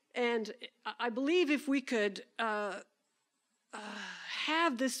 And I believe if we could have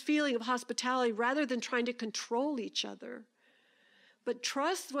this feeling of hospitality rather than trying to control each other, but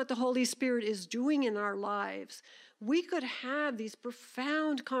trust what the Holy Spirit is doing in our lives, we could have these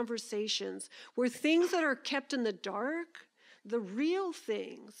profound conversations where things that are kept in the dark, the real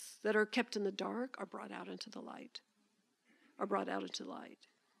things that are kept in the dark, are brought out into the light.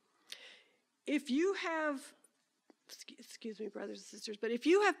 If you have, excuse me, brothers and sisters, but if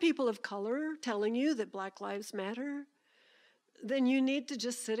you have people of color telling you that Black Lives Matter, then you need to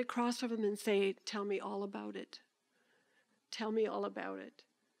just sit across from them and say, tell me all about it. Tell me all about it.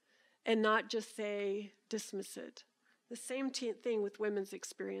 And not just say, dismiss it. The same thing with women's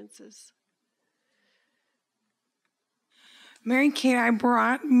experiences. Mary Kate, I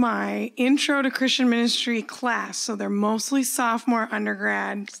brought my Intro to Christian Ministry class, so they're mostly sophomore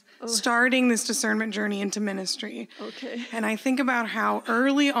undergrads starting this discernment journey into ministry. Okay. And I think about how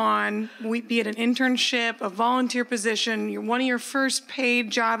early on, be it an internship, a volunteer position, one of your first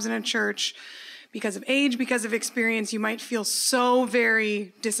paid jobs in a church, because of age, because of experience, you might feel so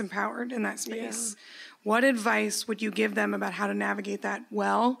very disempowered in that space. Yeah. What advice would you give them about how to navigate that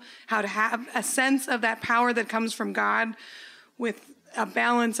well, how to have a sense of that power that comes from God with a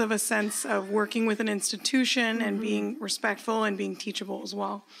balance of a sense of working with an institution and being respectful and being teachable as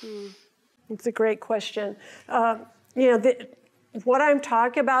well? It's a great question. What I'm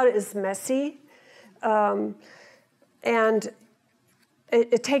talking about is messy, and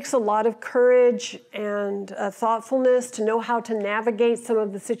it takes a lot of courage and thoughtfulness to know how to navigate some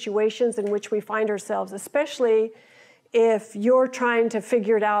of the situations in which we find ourselves, especially if you're trying to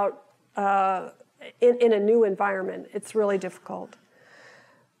figure it out in a new environment. It's really difficult.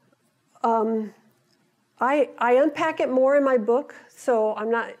 I unpack it more in my book, so I'm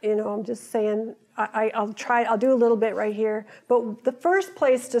not, I'm just saying, I'll do a little bit right here. But the first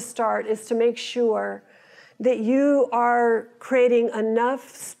place to start is to make sure that you are creating enough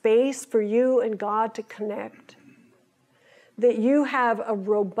space for you and God to connect, that you have a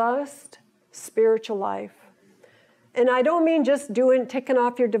robust spiritual life. And I don't mean just ticking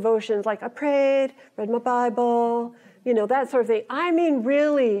off your devotions, like I prayed, read my Bible, that sort of thing. I mean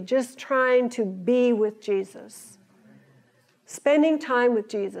really just trying to be with Jesus, spending time with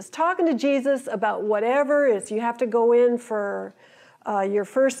Jesus, talking to Jesus about whatever it is. You have to go in for your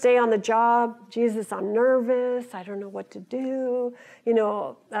first day on the job. Jesus, I'm nervous. I don't know what to do.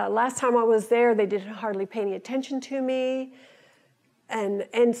 Last time I was there, they didn't hardly pay any attention to me.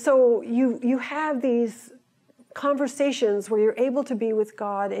 And so you have these conversations where you're able to be with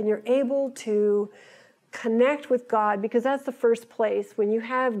God and you're able to connect with God, because that's the first place. When you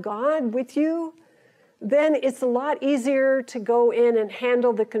have God with you, then it's a lot easier to go in and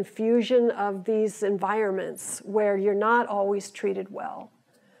handle the confusion of these environments where you're not always treated well.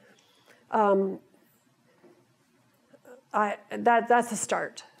 That's a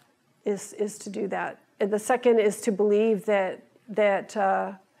start, is to do that. And the second is to believe that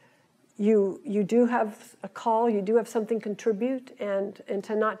you do have a call, you do have something to contribute, and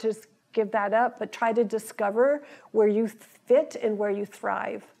to not just give that up, but try to discover where you fit and where you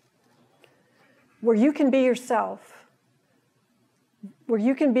thrive. Where you can be yourself.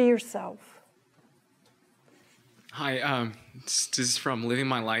 Hi, this is from Living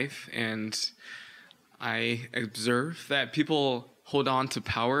My Life, and I observe that people hold on to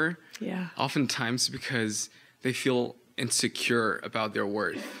power oftentimes because they feel insecure about their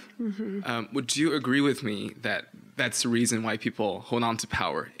worth. Would you agree with me that that's the reason why people hold on to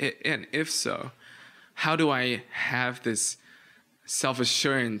power? And if so, how do I have this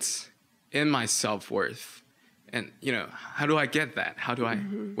self-assurance in my self-worth? And, how do I get that? How do I,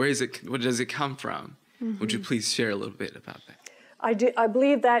 where does it come from? Would you please share a little bit about that? I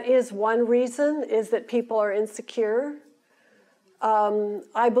believe that is one reason, is that people are insecure.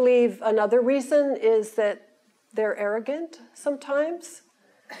 I believe another reason is that they're arrogant sometimes.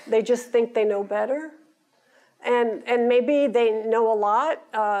 They just think they know better. And maybe they know a lot,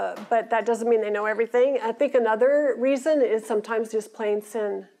 but that doesn't mean they know everything. I think another reason is sometimes just plain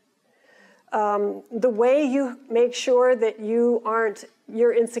sin. The way you make sure that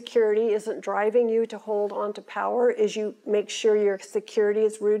your insecurity isn't driving you to hold on to power is you make sure your security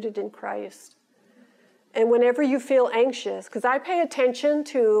is rooted in Christ. And whenever you feel anxious, because I pay attention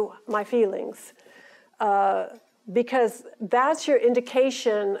to my feelings, because that's your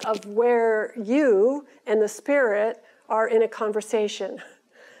indication of where you and the Spirit are in a conversation.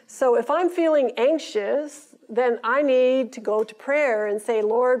 So if I'm feeling anxious, then I need to go to prayer and say,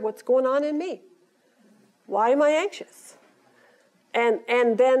 Lord, what's going on in me? Why am I anxious? And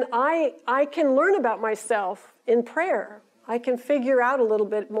then I can learn about myself in prayer. I can figure out a little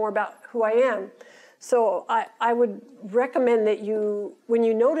bit more about who I am. So I would recommend that you, when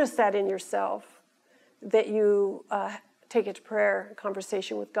you notice that in yourself, that you take it to prayer,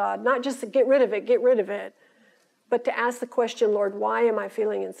 conversation with God. Not just to get rid of it, but to ask the question, Lord, why am I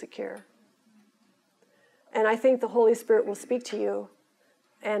feeling insecure? And I think the Holy Spirit will speak to you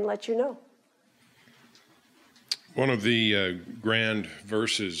and let you know. One of the grand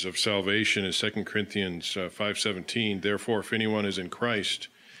verses of salvation is 2 Corinthians 5:17. Therefore, if anyone is in Christ,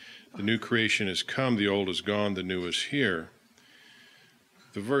 the new creation is come, the old is gone, the new is here.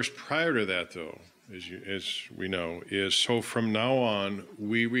 The verse prior to that, though, as we know, is, so from now on,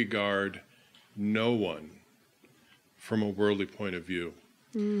 we regard no one from a worldly point of view.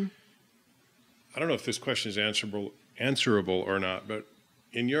 I don't know if this question is answerable or not, but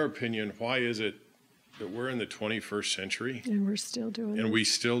in your opinion, why is it that we're in the 21st century and we're still doing it, and we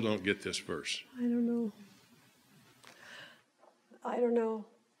still don't get this verse? I don't know. I don't know.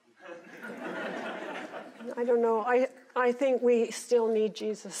 I think we still need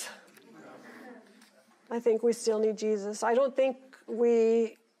Jesus. I think we still need Jesus. I don't think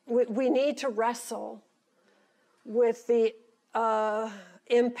we need to wrestle with the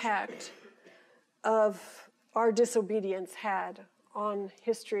impact of our disobedience had on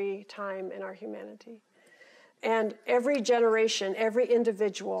history, time, and our humanity. And every generation, every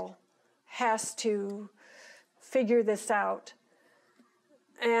individual has to figure this out.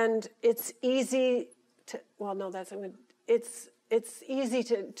 And it's easy to, well, no, that's, it's easy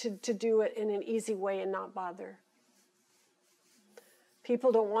to do it in an easy way and not bother.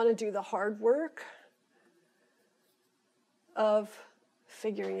 People don't want to do the hard work of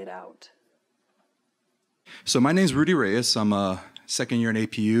figuring it out. So my name is Rudy Reyes. I'm a second year in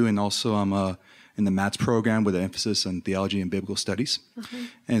APU, and also I'm in the Maths program with an emphasis on theology and biblical studies.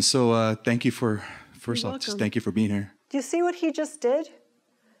 And so thank you for, first off, just thank you for being here. Do you see what he just did?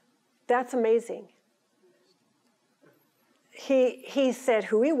 That's amazing. He said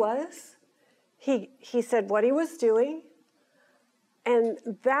who he was. He said what he was doing. And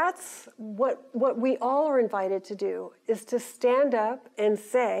that's what we all are invited to do, is to stand up and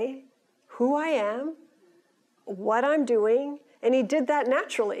say who I am, what I'm doing, and he did that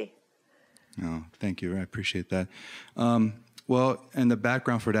naturally. Oh, thank you. I appreciate that. Well, and the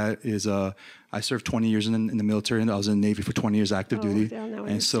background for that is I served 20 years in the military, and I was in the Navy for 20 years active duty. Yeah,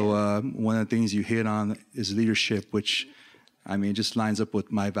 and so one of the things you hit on is leadership, which, I mean, just lines up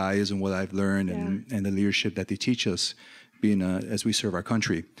with my values and what I've learned and the leadership that they teach us being as we serve our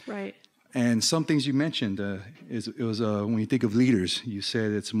country. Right. And some things you mentioned, when you think of leaders, you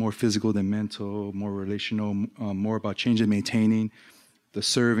said it's more physical than mental, more relational, more about changing, maintaining, the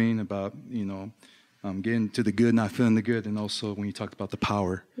serving, about, getting to the good, not feeling the good, and also when you talked about the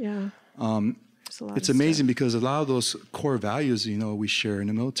power. Yeah. It's amazing because a lot of those core values, we share in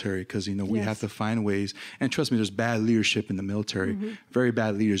the military, because, we have to find ways. And trust me, there's bad leadership in the military, very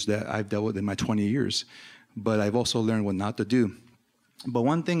bad leaders that I've dealt with in my 20 years. But I've also learned what not to do. But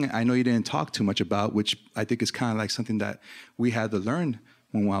one thing I know you didn't talk too much about, which I think is kind of like something that we had to learn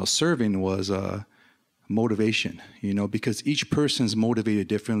when I was serving, was motivation, because each person's motivated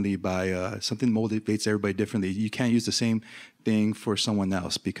differently by something motivates everybody differently. You can't use the same thing for someone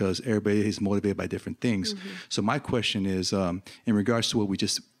else because everybody is motivated by different things. So my question is, in regards to what we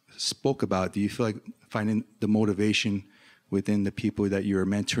just spoke about, do you feel like finding the motivation within the people that you're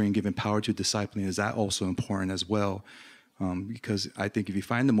mentoring, giving power to, discipling, is that also important as well? Because I think if you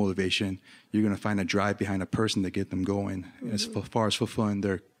find the motivation, you're going to find a drive behind a person to get them going as far as fulfilling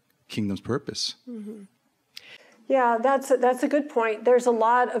their kingdom's purpose. Yeah, that's a good point. There's a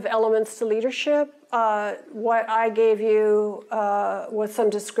lot of elements to leadership. What I gave you was some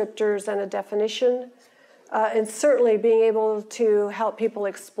descriptors and a definition. And certainly being able to help people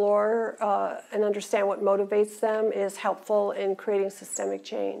explore and understand what motivates them is helpful in creating systemic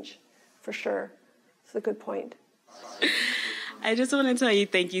change, for sure. It's a good point. I just want to tell you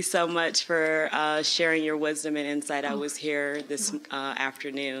thank you so much for sharing your wisdom and insight. I was here this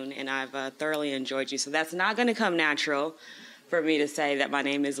afternoon, and I've thoroughly enjoyed you. So that's not going to come natural for me to say that my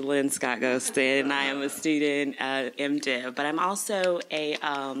name is Lynn Scott Ghosted, and I am a student at MDiv. But I'm also a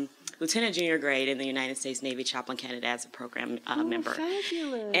lieutenant junior grade in the United States Navy Chaplain Candidate as a program member.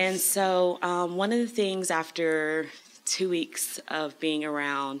 Fabulous. And so one of the things after 2 weeks of being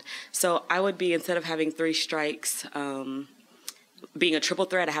around, so I would be, instead of having 3 strikes, being a triple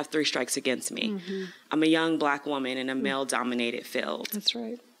threat, I have 3 strikes against me. Mm-hmm. I'm a young Black woman in a male-dominated field. That's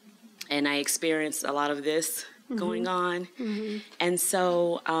right. And I experienced a lot of this going on. Mm-hmm. And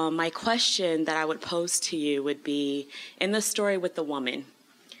so my question that I would pose to you would be, in the story with the woman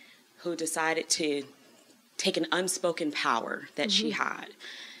who decided to take an unspoken power that she had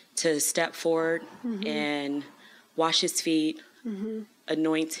to step forward and wash his feet,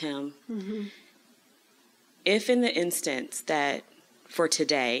 anoint him. If in the instance that for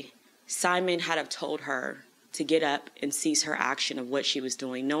today, Simon had have told her to get up and cease her action of what she was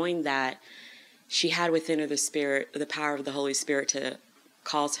doing, knowing that she had within her the Spirit, the power of the Holy Spirit to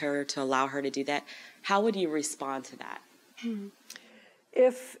cause her, to allow her to do that, how would you respond to that?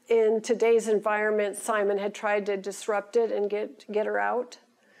 If in today's environment Simon had tried to disrupt it and get her out,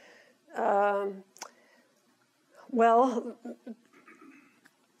 well,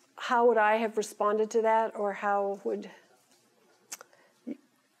 how would I have responded to that, or how would...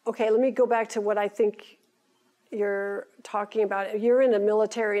 Okay, let me go back to what I think you're talking about. You're in a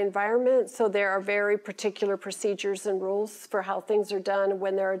military environment, so there are very particular procedures and rules for how things are done,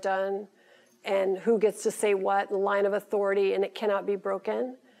 when they're done, and who gets to say what, the line of authority, and it cannot be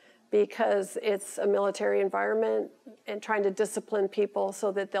broken because it's a military environment, and trying to discipline people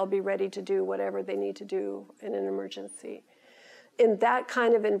so that they'll be ready to do whatever they need to do in an emergency. In that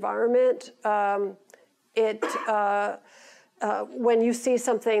kind of environment, when you see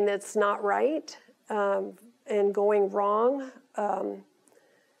something that's not right and going wrong,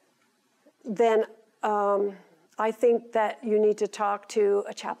 then I think that you need to talk to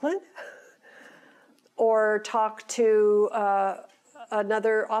a chaplain or talk to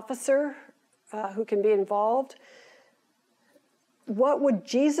another officer who can be involved. What would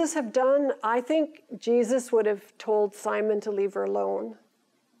Jesus have done? I think Jesus would have told Simon to leave her alone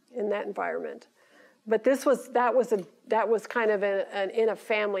in that environment. But that was kind of in a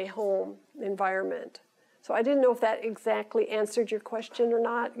family home environment. So I didn't know if that exactly answered your question or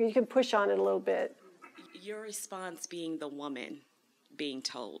not. You can push on it a little bit. Your response being the woman being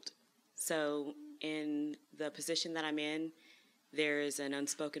told. So in the position that I'm in, there is an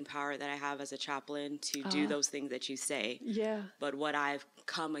unspoken power that I have as a chaplain to do those things that you say. Yeah. But what I've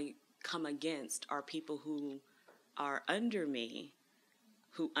come against are people who are under me,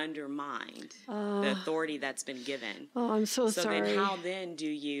 who undermined the authority that's been given. Oh, I'm so sorry. So then how then do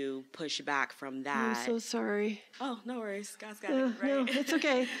you push back from that? I'm so sorry. Oh, no worries. God's got it, right? No, it's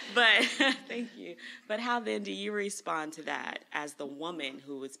okay. But thank you. But how then do you respond to that as the woman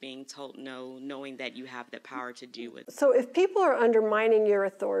who was being told no, knowing that you have the power to do it? So if people are undermining your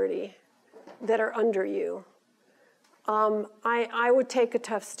authority that are under you, I would take a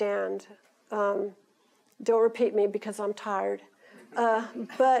tough stand. Don't repeat me because I'm tired.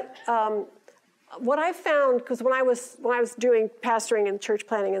 But what I found, because when I was doing pastoring and church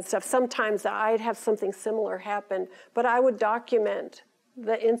planning and stuff, sometimes I'd have something similar happen, but I would document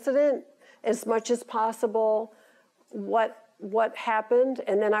the incident as much as possible, what happened,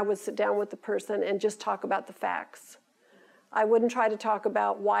 and then I would sit down with the person and just talk about the facts. I wouldn't try to talk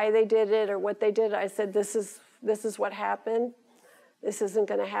about why they did it or what they did. I said, this is what happened. This isn't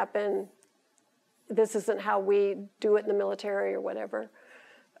going to happen. This isn't how we do it in the military or whatever.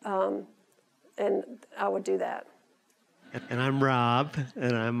 And I would do that. And I'm Rob,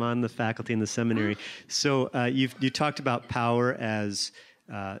 and I'm on the faculty in the seminary. So you talked about power as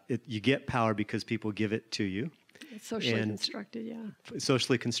you get power because people give it to you. It's socially constructed, yeah.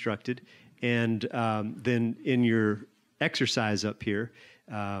 Socially constructed. And then in your exercise up here,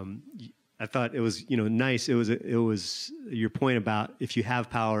 I thought it was nice. It was your point about if you have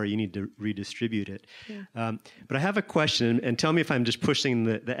power, you need to redistribute it. Yeah. But I have a question, and tell me if I'm just pushing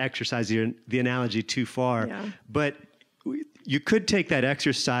the exercise, the analogy too far. Yeah. But you could take that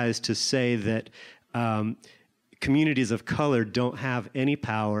exercise to say that communities of color don't have any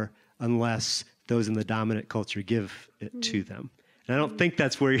power unless those in the dominant culture give it to them. And I don't think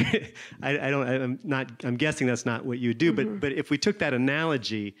that's where I'm guessing that's not what you do. But if we took that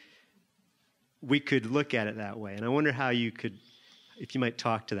analogy, we could look at it that way. And I wonder how you could, if you might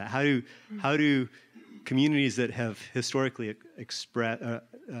talk to that. How do communities that have historically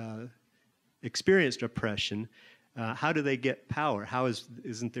experienced oppression, how do they get power?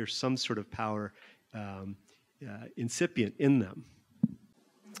 Isn't there some sort of power incipient in them?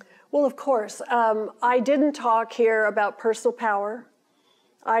 Well, of course. I didn't talk here about personal power.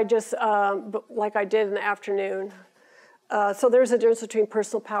 I just, like I did in the afternoon. So there's a difference between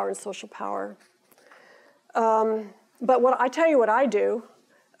personal power and social power. But I tell you what I do.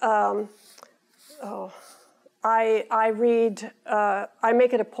 I read, I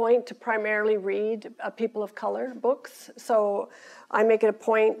make it a point to primarily read people of color books. So I make it a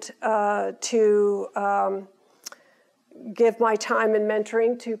point to give my time in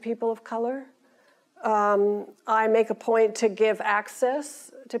mentoring to people of color. I make a point to give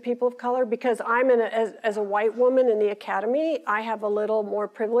access to people of color because I'm as a white woman in the academy, I have a little more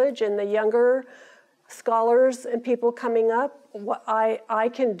privilege, and the younger scholars and people coming up, I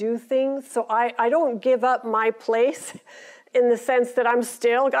can do things. So I don't give up my place in the sense that I'm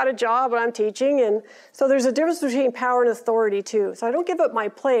still got a job and I'm teaching. And so there's a difference between power and authority too. So I don't give up my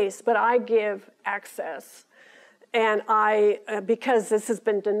place, but I give access. And because this has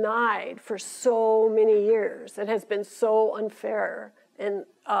been denied for so many years, it has been so unfair. And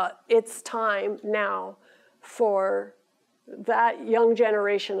it's time now for that young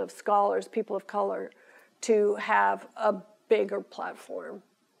generation of scholars, people of color, to have a bigger platform.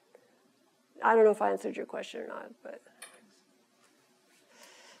 I don't know if I answered your question or not, but.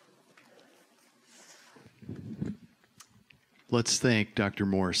 Let's thank Dr.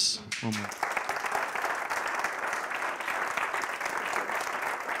 Morse. One more.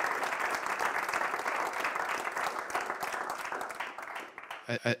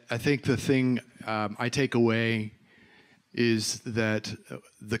 I think the thing I take away is that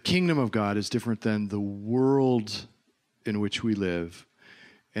the kingdom of God is different than the world in which we live,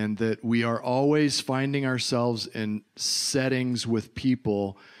 and that we are always finding ourselves in settings with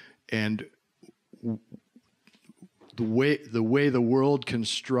people, and the way the world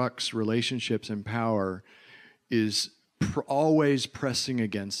constructs relationships and power is always pressing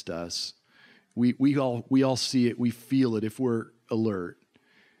against us. We all see it, we feel it if we're alert.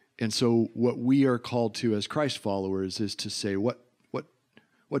 And so what we are called to as Christ followers is to say, what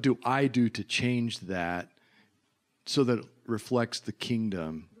do I do to change that so that it reflects the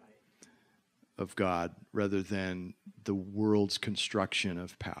kingdom of God rather than the world's construction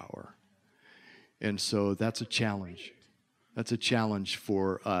of power? And so that's a challenge. That's a challenge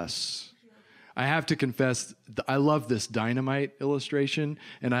for us. I have to confess, I love this dynamite illustration.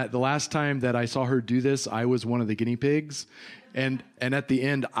 And the last time that I saw her do this, I was one of the guinea pigs. And at the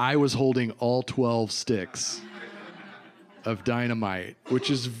end, I was holding all 12 sticks of dynamite,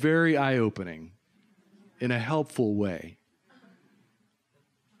 which is very eye-opening in a helpful way.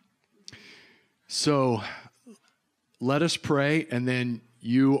 So let us pray, and then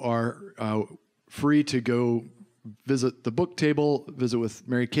you are free to go visit the book table, visit with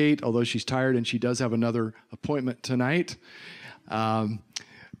Mary Kate, although she's tired and she does have another appointment tonight.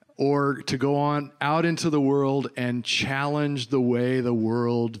 Or to go on out into the world and challenge the way the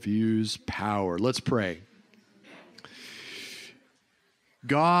world views power. Let's pray.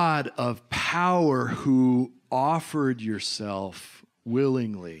 God of power, who offered yourself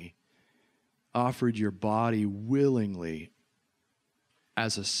willingly, offered your body willingly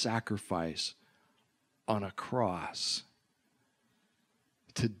as a sacrifice on a cross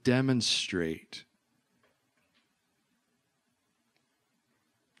to demonstrate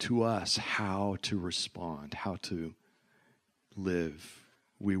to us how to respond, how to live.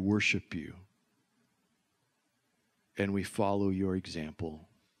 We worship you and we follow your example.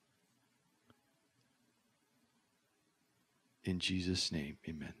 In Jesus' name,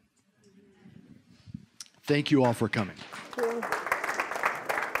 amen. Thank you all for coming.